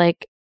I feel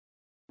like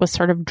was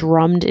sort of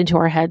drummed into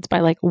our heads by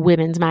like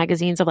women's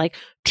magazines of like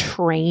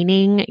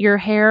training your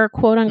hair,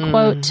 quote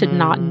unquote, to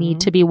not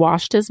need to be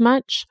washed as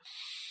much.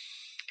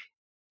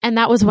 And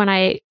that was when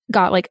I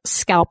got like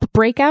scalp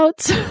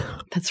breakouts.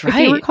 That's If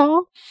right. you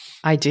recall.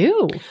 I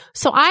do.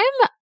 So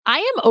I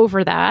am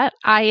over that.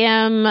 I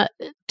am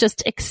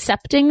just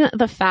accepting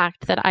the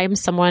fact that I am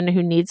someone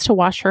who needs to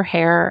wash her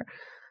hair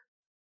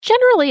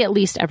generally at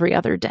least every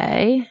other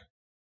day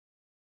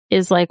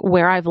is like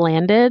where I've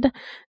landed.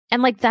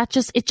 And like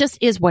it just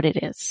is what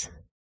it is.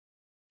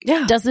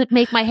 Yeah. Does it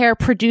make my hair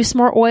produce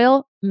more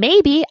oil?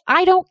 Maybe.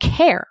 I don't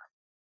care.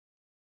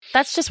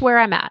 That's just where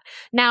I'm at.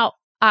 Now,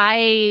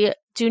 I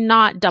do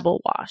not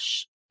double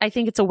wash. I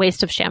think it's a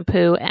waste of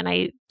shampoo, and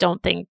I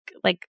don't think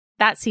like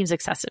that seems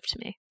excessive to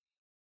me.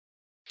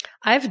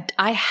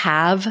 I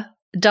have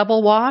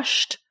double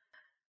washed,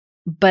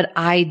 but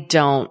I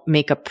don't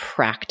make a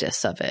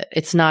practice of it.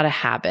 It's not a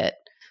habit.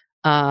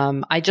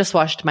 I just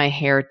washed my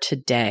hair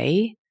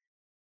today.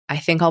 I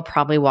think I'll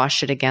probably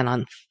wash it again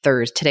on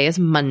Thursday. Today is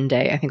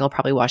Monday. I think I'll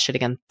probably wash it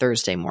again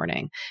Thursday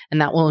morning.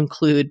 And that will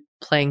include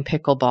playing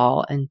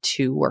pickleball and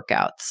 2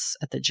 workouts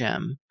at the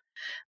gym.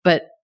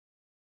 But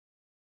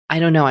I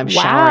don't know. I'm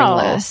showering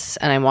less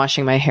and I'm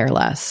washing my hair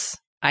less.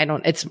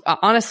 It's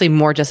honestly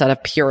more just out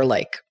of pure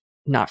like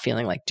not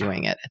feeling like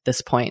doing it at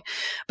this point.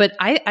 But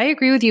I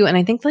agree with you. And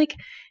I think like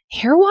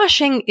hair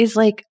washing is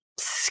like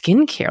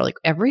skincare. Like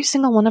every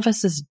single one of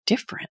us is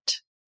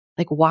different.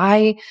 Like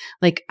why,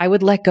 like I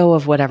would let go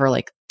of whatever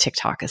like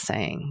TikTok is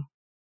saying.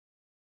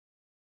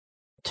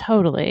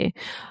 Totally.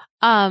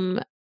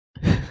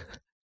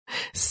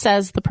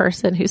 Says the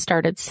person who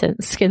started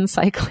skin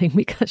cycling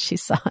because she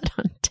saw it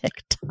on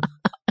TikTok.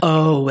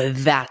 Oh,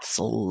 that's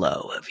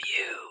low of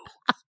you.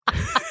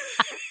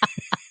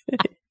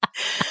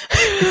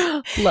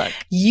 Look,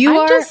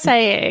 I'm just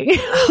saying.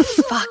 Oh,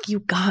 fuck, you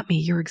got me.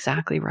 You're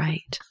exactly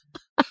right.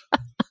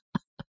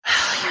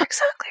 You're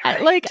exactly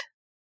right. Like,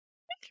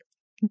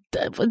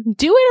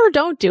 do it or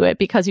don't do it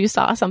because you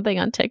saw something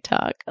on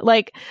TikTok.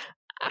 Like,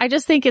 I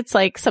just think it's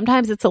like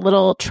sometimes it's a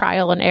little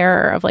trial and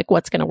error of like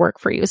what's going to work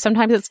for you.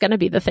 Sometimes it's going to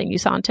be the thing you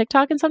saw on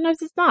TikTok, and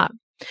sometimes it's not.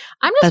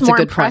 I'm just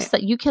more impressed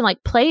that you can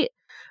like play.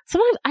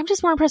 Sometimes I'm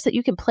just more impressed that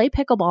you can play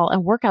pickleball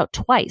and work out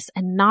twice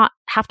and not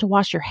have to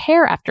wash your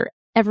hair after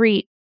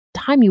every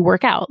time you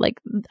work out. Like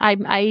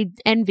I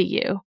envy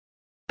you.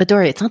 But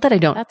Dory, it's not that I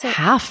don't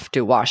have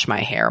to wash my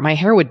hair. My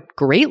hair would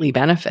greatly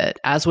benefit,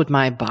 as would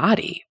my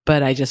body,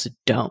 but I just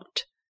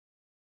don't.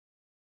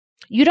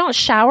 You don't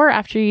shower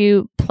after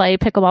you play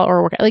pickleball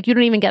or work out? Like you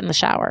don't even get in the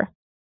shower?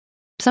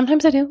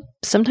 Sometimes I do.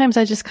 Sometimes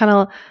I just kind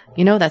of,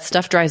 that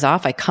stuff dries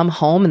off. I come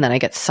home and then I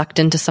get sucked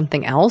into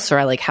something else, or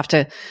I like have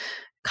to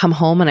come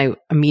home and I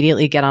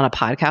immediately get on a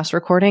podcast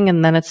recording,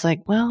 and then it's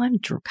like, well, I'm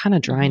kind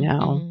of dry now.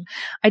 Mm-hmm.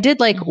 I did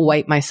like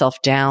wipe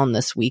myself down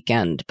this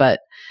weekend,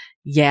 but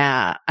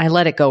yeah, I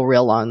let it go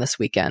real long this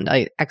weekend.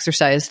 I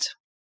exercised,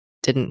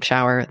 didn't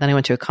shower. Then I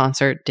went to a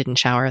concert, didn't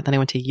shower. Then I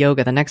went to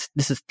yoga.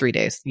 This is 3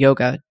 days,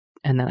 yoga.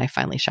 And then I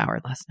finally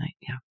showered last night.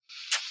 Yeah.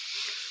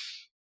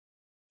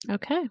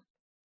 Okay.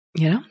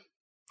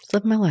 Just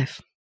living my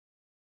life.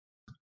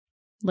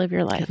 Live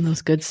your life. Getting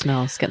those good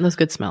smells.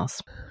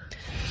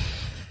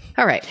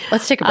 All right.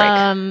 Let's take a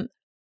break.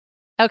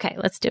 Okay.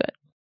 Let's do it.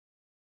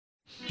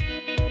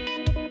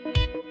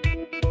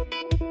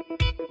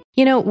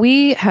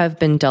 We have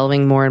been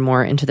delving more and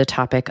more into the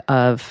topic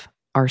of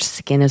our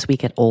skin as we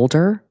get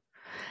older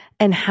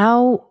and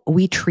how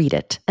we treat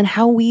it and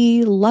how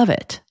we love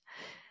it.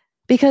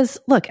 Because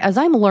look, as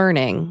I'm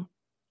learning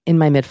in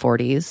my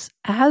mid-40s,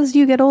 as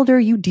you get older,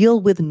 you deal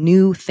with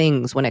new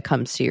things when it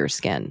comes to your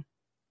skin.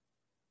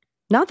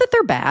 Not that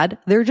they're bad,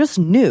 they're just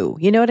new.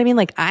 You know what I mean?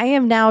 Like I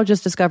am now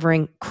just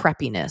discovering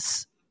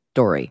crepiness,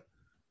 Dory.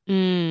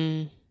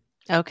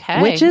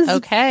 Okay. Which is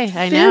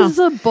I know.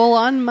 visible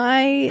on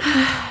my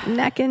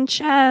neck and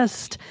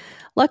chest.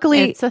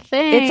 Luckily, it's a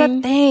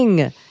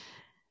thing.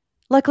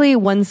 Luckily,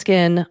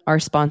 OneSkin, our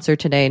sponsor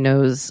today,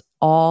 knows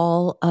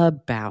all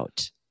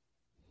about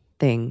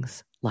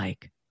things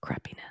like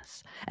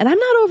crepiness. And I'm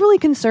not overly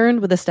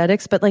concerned with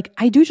aesthetics, but like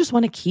I do just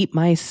want to keep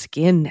my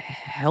skin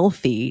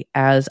healthy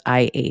as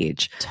I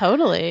age.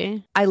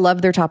 Totally. I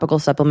love their topical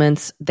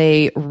supplements.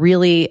 They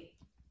really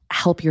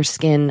help your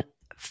skin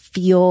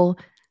feel,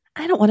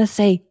 I don't want to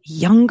say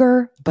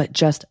younger, but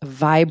just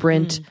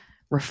vibrant,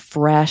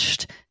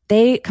 refreshed.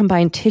 They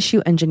combine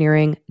tissue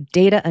engineering,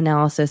 data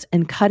analysis,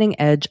 and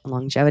cutting-edge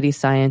longevity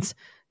science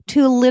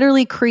to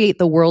literally create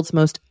the world's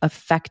most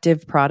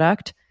effective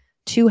product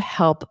to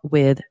help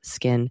with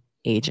skin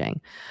aging.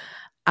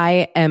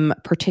 I am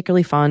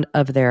particularly fond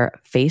of their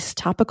face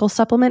topical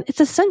supplement. It's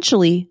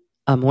essentially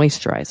a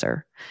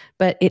moisturizer,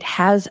 but it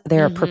has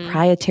their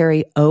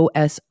proprietary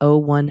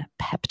OS01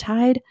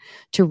 peptide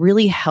to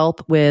really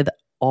help with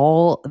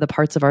all the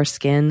parts of our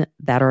skin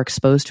that are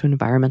exposed to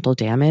environmental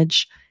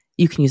damage.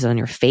 You can use it on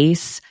your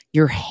face,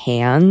 your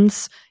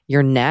hands,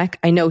 your neck.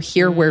 I know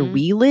here where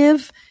we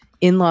live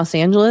in Los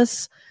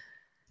Angeles,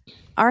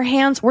 our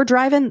hands, we're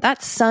driving,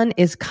 that sun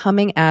is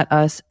coming at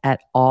us at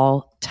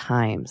all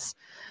times.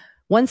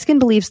 OneSkin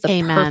believes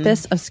the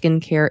purpose of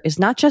skincare is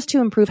not just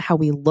to improve how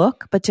we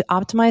look, but to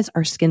optimize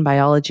our skin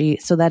biology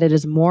so that it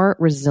is more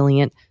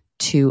resilient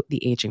to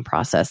the aging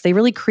process. They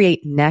really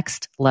create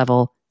next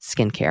level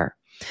skincare.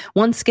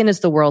 OneSkin is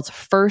the world's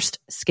first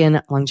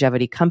skin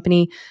longevity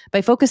company.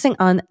 By focusing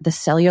on the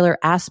cellular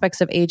aspects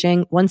of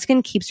aging,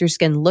 OneSkin keeps your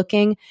skin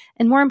looking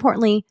and, more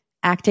importantly,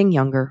 acting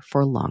younger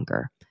for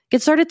longer.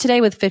 Get started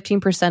today with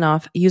 15%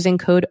 off using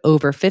code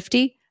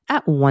OVER50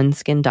 at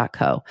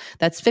oneskin.co.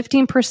 That's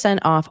 15%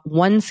 off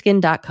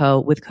oneskin.co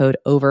with code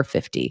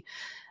OVER50.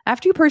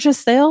 After you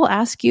purchase, they'll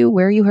ask you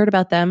where you heard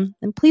about them,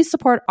 and please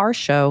support our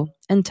show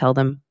and tell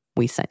them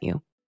we sent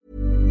you.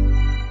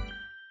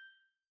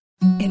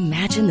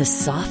 Imagine the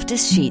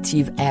softest sheets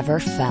you've ever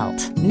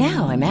felt.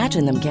 Now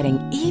imagine them getting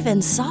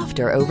even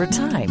softer over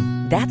time.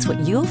 That's what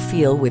you'll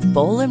feel with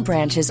Boll &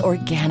 Branch's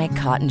organic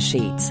cotton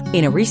sheets.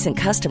 In a recent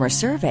customer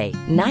survey,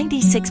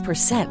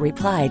 96%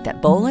 replied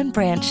that Boll &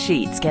 Branch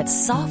sheets get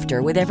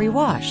softer with every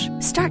wash.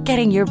 Start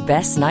getting your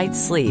best night's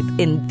sleep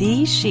in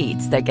these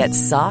sheets that get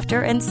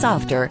softer and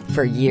softer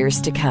for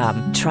years to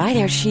come. Try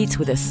their sheets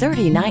with a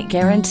 30-night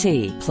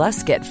guarantee.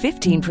 Plus, get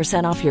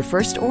 15% off your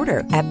first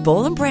order at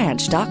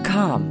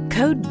bollandbranch.com.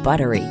 Code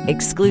BUTTERY.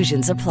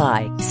 Exclusions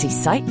apply. See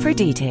site for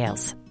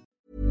details.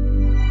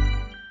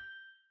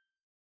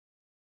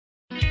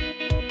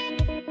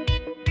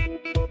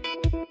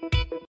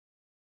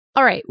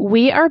 All right,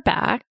 we are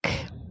back.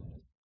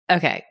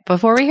 Okay,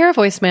 before we hear a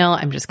voicemail,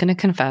 I'm just going to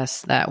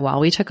confess that while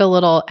we took a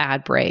little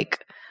ad break,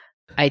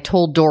 I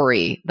told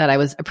Dory that I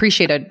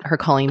appreciated her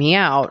calling me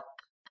out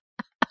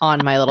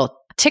on my little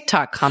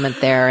TikTok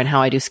comment there and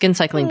how I do skin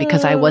cycling,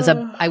 because I was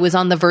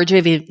on the verge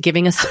of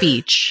giving a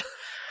speech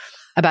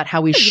about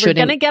how we shouldn't.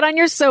 You're going to get on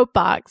your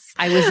soapbox.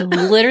 I was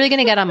literally going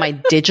to get on my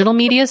digital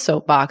media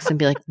soapbox and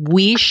be like,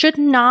 we should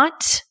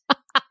not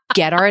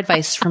get our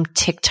advice from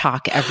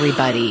TikTok,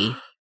 everybody.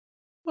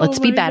 Let's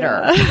be better.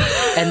 God.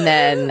 And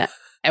then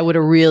it would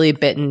have really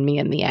bitten me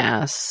in the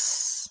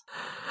ass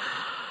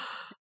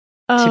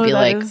to be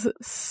like,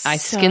 I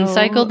skin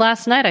cycled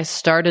last night. I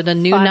started a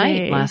new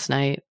night last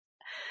night.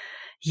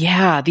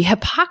 Yeah, the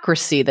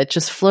hypocrisy that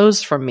just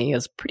flows from me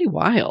is pretty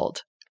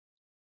wild.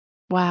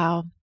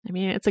 Wow. I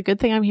mean, it's a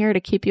good thing I'm here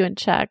to keep you in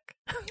check.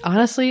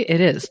 Honestly,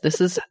 it is. This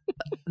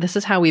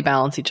is how we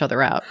balance each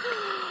other out.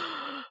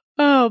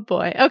 Oh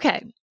boy.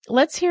 Okay.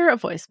 Let's hear a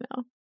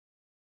voicemail.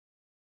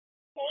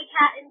 Hey,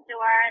 Kat and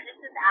Dor. This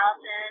is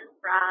Allison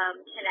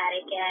from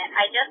Connecticut.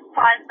 I just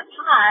paused the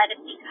pod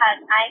because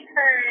I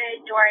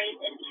heard Dory's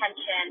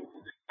intention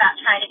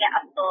about trying to get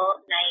a full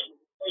night's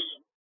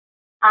sleep.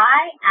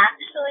 I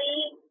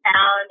actually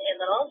found a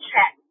little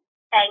trick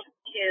thanks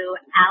to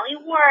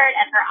Allie Ward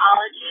and her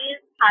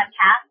Ologies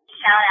podcast.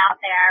 Shout out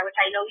there, which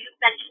I know you've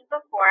mentioned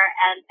before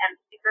and am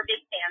super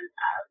big fans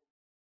of.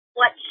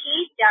 What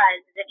she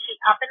does is if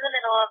she's up in the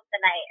middle of the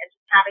night and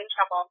she's having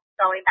trouble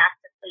going back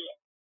to sleep,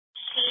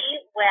 she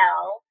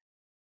will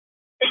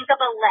think of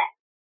a list.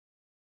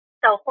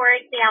 So, for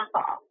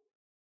example,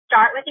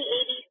 start with the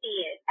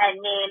ABCs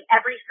and name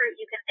every fruit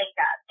you can think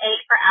of. A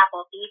for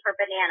apple, B for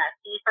banana,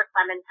 C for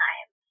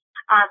clementine.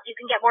 You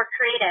can get more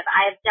creative.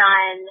 I've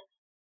done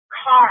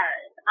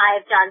cars.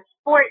 I've done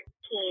sports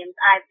teams.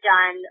 I've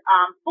done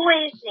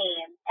boys'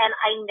 names. And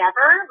I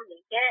never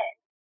make it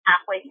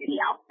halfway through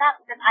the alphabet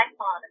because I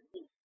fall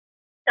asleep.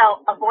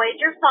 So avoid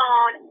your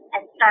phone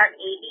and start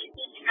ABC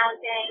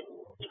counting.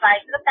 You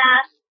guys are the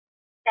best.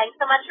 Thanks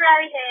so much for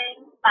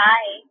everything.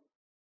 Bye.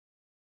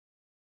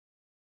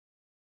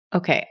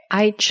 Okay,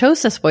 I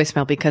chose this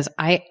voicemail because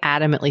I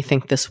adamantly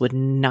think this would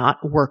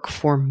not work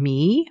for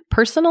me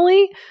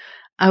personally.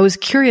 I was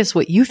curious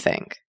what you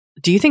think.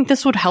 Do you think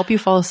this would help you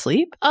fall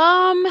asleep?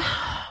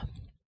 I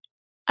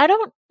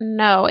don't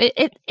know.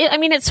 I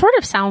mean, it sort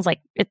of sounds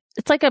like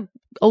it's like a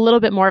little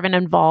bit more of an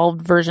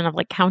involved version of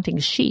like counting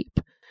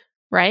sheep,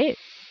 right?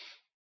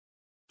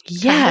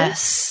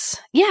 Yes.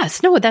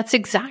 Yes. No, that's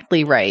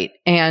exactly right.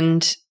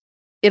 And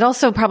it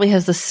also probably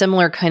has the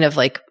similar kind of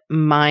like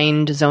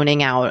mind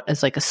zoning out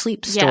as like a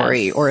sleep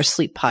story or a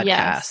sleep podcast.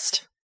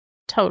 Yes,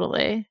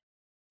 totally.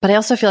 But I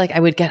also feel like I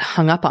would get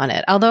hung up on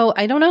it. Although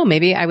I don't know,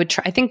 maybe I would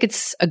try. I think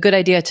it's a good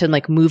idea to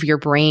like move your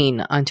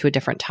brain onto a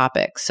different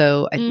topic.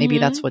 So maybe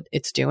that's what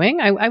it's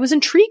doing. I was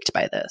intrigued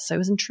by this. I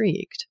was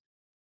intrigued.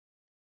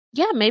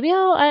 Yeah, maybe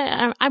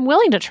I'm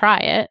willing to try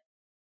it.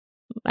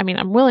 I mean,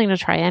 I'm willing to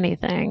try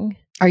anything.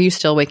 Are you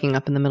still waking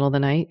up in the middle of the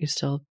night? You're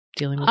still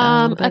dealing with that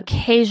a little bit?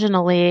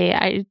 Occasionally.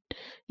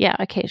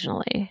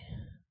 Occasionally.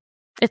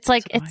 It's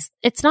like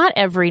it's not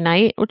every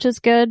night, which is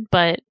good,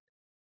 but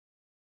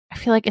I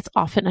feel like it's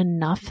often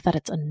enough that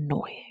it's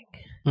annoying.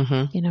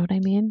 Mm-hmm. You know what I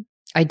mean?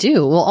 I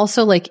do. Well,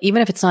 also like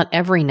even if it's not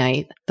every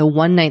night, the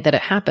one night that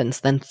it happens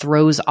then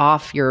throws you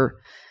off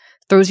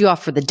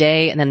for the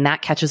day, and then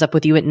that catches up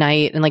with you at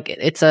night, and like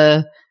it's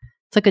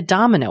like a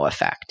domino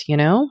effect, you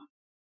know?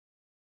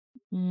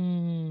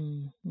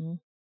 Mm-hmm.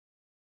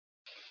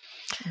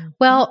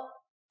 Well,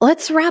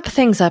 let's wrap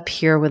things up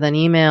here with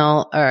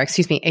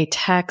a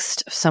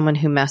text of someone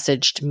who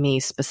messaged me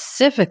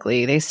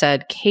specifically. They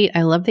said, Kate,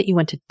 I love that you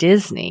went to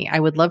Disney. I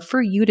would love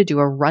for you to do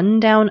a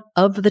rundown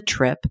of the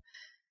trip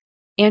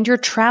and your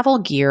travel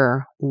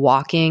gear,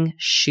 walking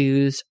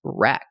shoes,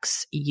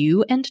 Rex.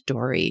 You and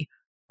Dory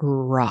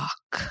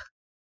rock.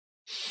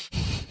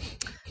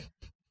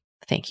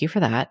 Thank you for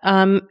that.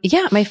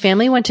 Yeah, my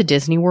family went to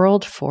Disney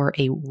World for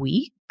a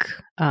week.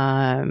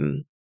 I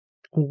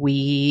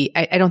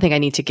don't think I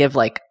need to give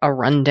like a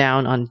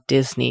rundown on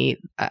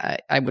Disney.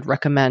 I would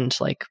recommend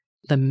like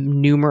the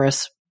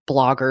numerous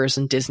bloggers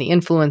and Disney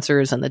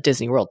influencers and the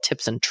Disney World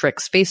Tips and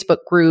Tricks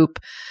Facebook group.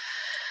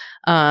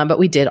 But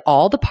we did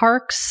all the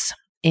parks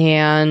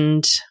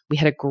and we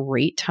had a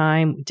great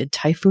time. We did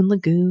Typhoon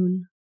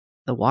Lagoon,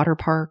 the water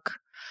park.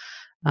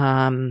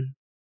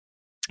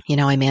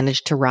 I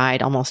managed to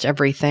ride almost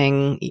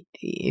everything,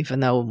 even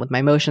though with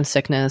my motion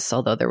sickness,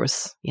 although there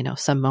was,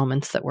 some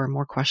moments that were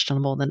more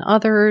questionable than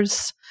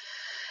others.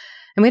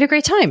 And we had a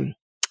great time.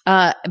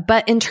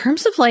 But in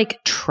terms of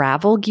like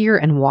travel gear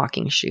and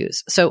walking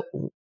shoes, so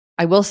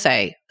I will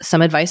say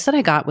some advice that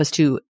I got was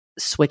to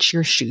switch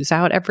your shoes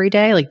out every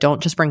day. Like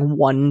don't just bring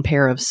one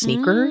pair of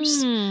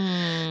sneakers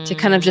to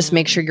kind of just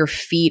make sure your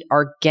feet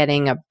are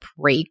getting a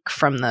break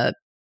from the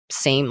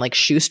same like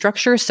shoe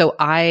structure. So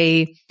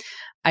I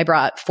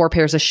brought 4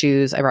 pairs of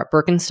shoes. I brought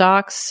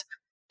Birkenstocks,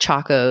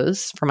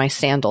 Chacos for my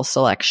sandal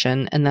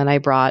selection. And then I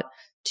brought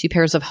 2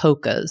 pairs of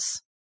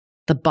Hokas,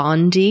 the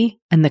Bondi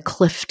and the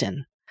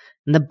Clifton.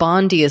 And the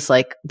Bondi is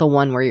like the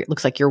one where it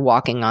looks like you're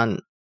walking on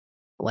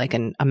like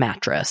a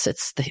mattress.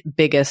 It's the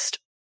biggest,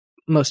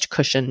 most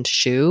cushioned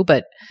shoe,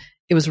 but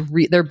it was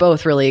they're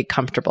both really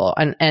comfortable.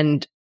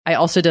 And I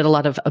also did a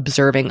lot of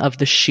observing of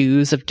the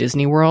shoes of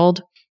Disney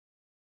World.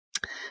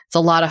 It's a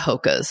lot of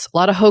Hokas,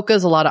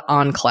 a lot of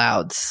On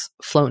Clouds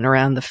floating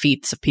around the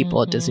feet of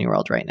people at Disney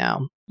World right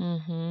now.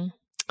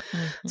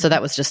 So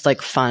that was just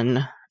like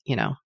fun,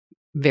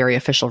 very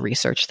official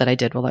research that I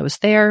did while I was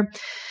there.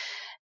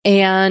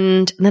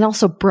 And then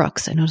also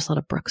Brooks. I noticed a lot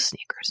of Brooks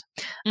sneakers.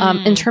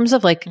 In terms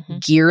of like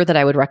gear that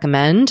I would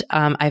recommend,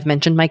 I've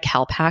mentioned my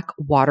CalPak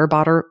water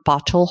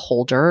bottle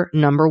holder.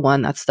 Number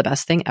 1, that's the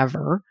best thing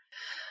ever.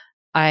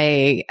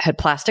 I had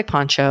plastic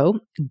poncho,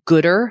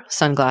 Gooder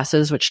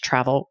sunglasses, which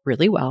travel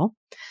really well,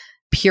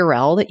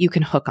 Purell that you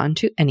can hook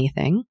onto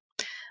anything.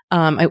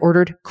 I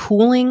ordered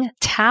cooling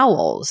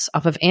towels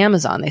off of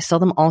Amazon. They sell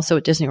them also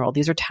at Disney World.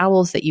 These are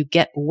towels that you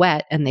get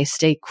wet and they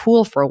stay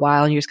cool for a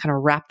while and you just kind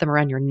of wrap them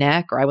around your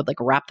neck, or I would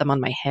like wrap them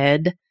on my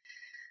head.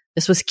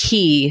 This was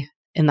key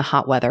in the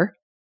hot weather.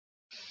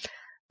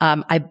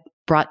 I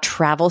brought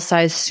travel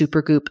size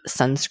Supergoop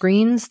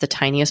sunscreens, the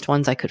tiniest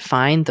ones I could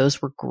find.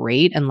 Those were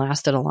great and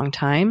lasted a long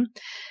time.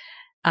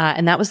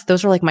 And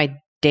those are like my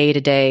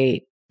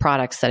day-to-day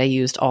products that I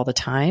used all the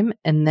time.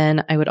 And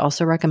then I would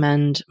also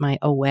recommend my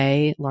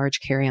Away large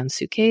carry-on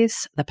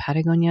suitcase, the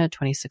Patagonia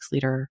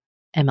 26-liter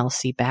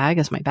MLC bag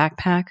as my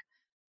backpack,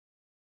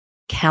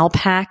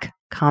 CalPak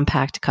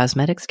compact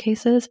cosmetics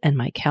cases, and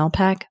my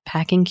CalPak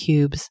packing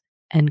cubes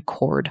and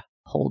cord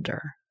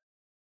holder.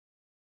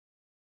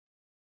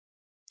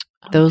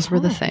 Those were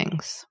the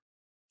things.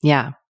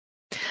 Yeah.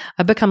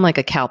 I've become like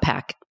a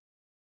CalPak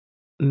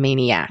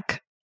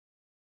maniac.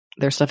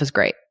 Their stuff is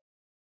great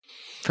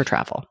for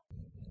travel.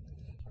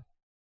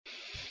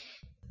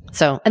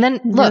 So, and then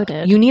look,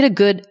 you need a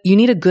good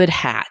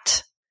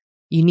hat.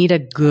 You need a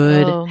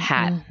good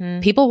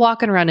hat. People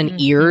walking around in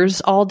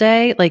ears all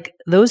day, like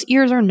those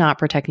ears are not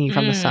protecting you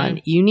from the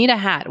sun. You need a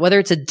hat, whether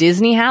it's a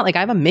Disney hat, like I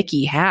have a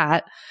Mickey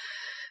hat,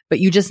 but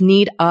you just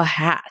need a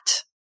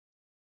hat.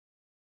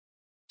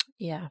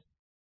 Yeah.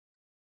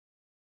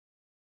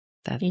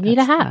 You need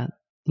a hat.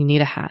 You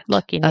need a hat.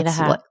 Look, you need a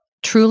hat.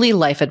 Truly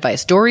life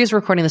advice. Dory is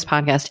recording this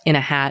podcast in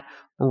a hat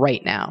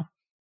right now.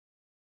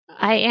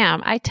 I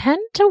am. I tend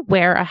to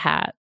wear a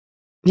hat.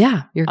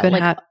 Yeah, you're a good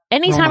hat.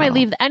 Anytime I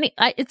leave,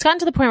 it's gotten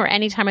to the point where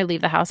anytime I leave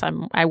the house,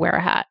 I wear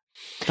a hat.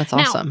 That's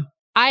awesome. Now,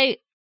 I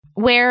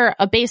wear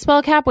a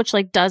baseball cap, which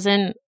like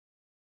doesn't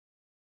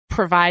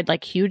provide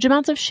like huge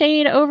amounts of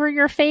shade over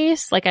your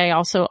face. Like I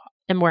also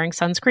am wearing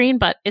sunscreen,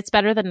 but it's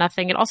better than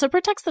nothing. It also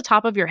protects the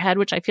top of your head,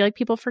 which I feel like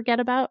people forget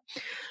about.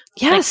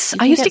 Yes,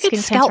 like, I used to get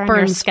scalp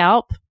burns.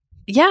 Scalp.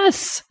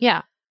 Yes.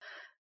 Yeah.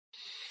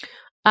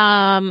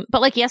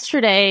 But like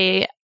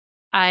yesterday,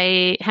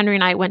 Henry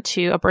and I went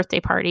to a birthday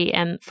party,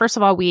 and first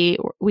of all, we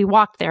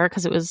walked there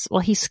because it was,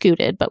 well, he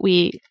scooted, but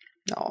we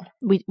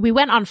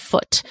went on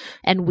foot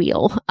and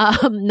wheel,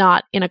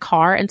 not in a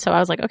car. And so I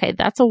was like, okay,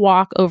 that's a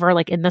walk over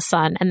like in the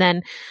sun. And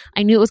then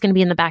I knew it was going to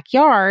be in the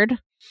backyard.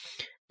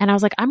 And I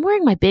was like, I'm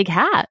wearing my big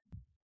hat.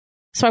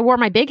 So I wore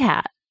my big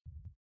hat.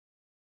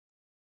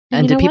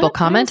 And did people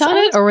comment on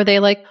it, or were they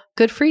like,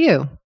 good for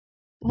you?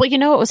 Well,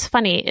 what was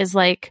funny is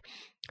like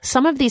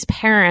some of these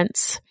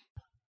parents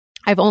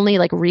I've only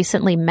like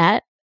recently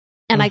met,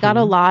 and I got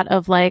a lot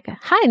of like,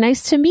 hi,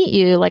 nice to meet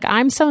you. Like,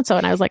 I'm so-and-so.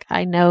 And I was like,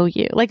 I know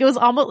you. Like, it was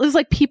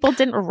like people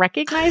didn't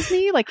recognize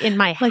me, like in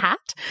my hat.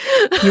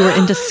 You were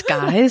in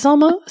disguise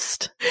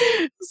almost.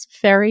 It was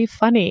very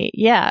funny.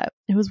 Yeah.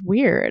 It was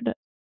weird.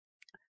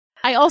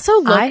 I also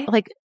look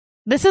like,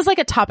 this is like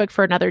a topic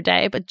for another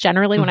day, but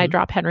generally when I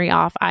drop Henry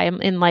off, I'm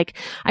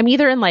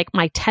either in like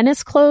my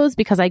tennis clothes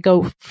because I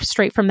go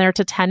straight from there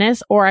to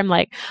tennis, or I'm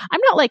not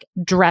like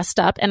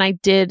dressed up. And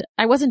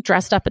I wasn't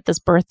dressed up at this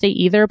birthday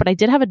either, but I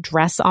did have a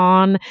dress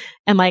on,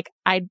 and like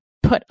I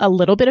put a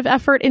little bit of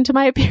effort into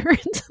my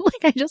appearance.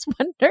 Like, I just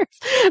wonder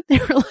if they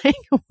were like,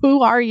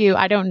 who are you?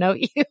 I don't know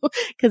you.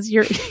 Cause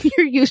you're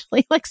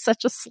usually like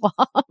such a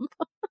slob.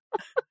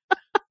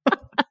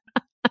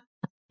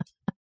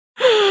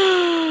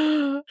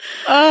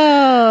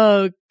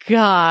 Oh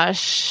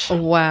gosh.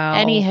 Wow.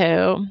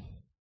 Anywho.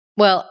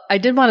 Well, I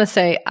did want to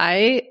say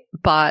I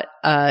bought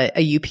a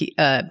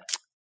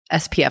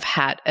SPF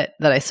hat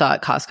that I saw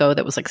at Costco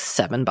that was like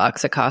 $7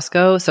 at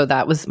Costco. So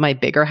that was my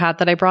bigger hat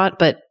that I brought.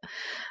 But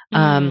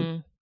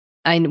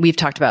we've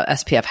talked about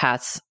SPF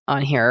hats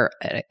on here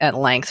at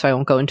length, so I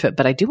won't go into it.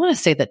 But I do want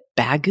to say that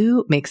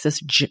Baggu makes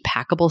this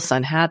packable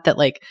sun hat that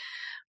like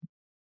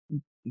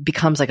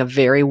becomes like a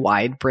very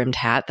wide brimmed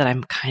hat that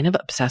I'm kind of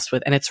obsessed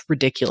with, and it's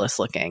ridiculous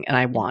looking, and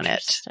I want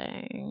it.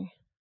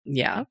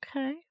 Yeah.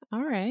 Okay.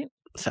 All right.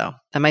 So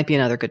that might be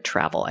another good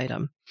travel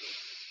item.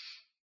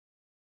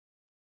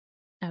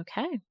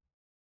 Okay.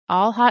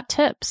 All hot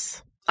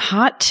tips.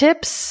 Hot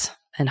tips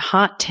and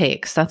hot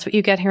takes. That's what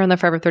you get here on the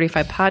Forever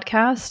 35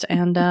 podcast.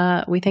 And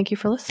we thank you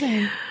for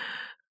listening.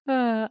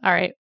 All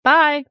right.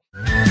 Bye.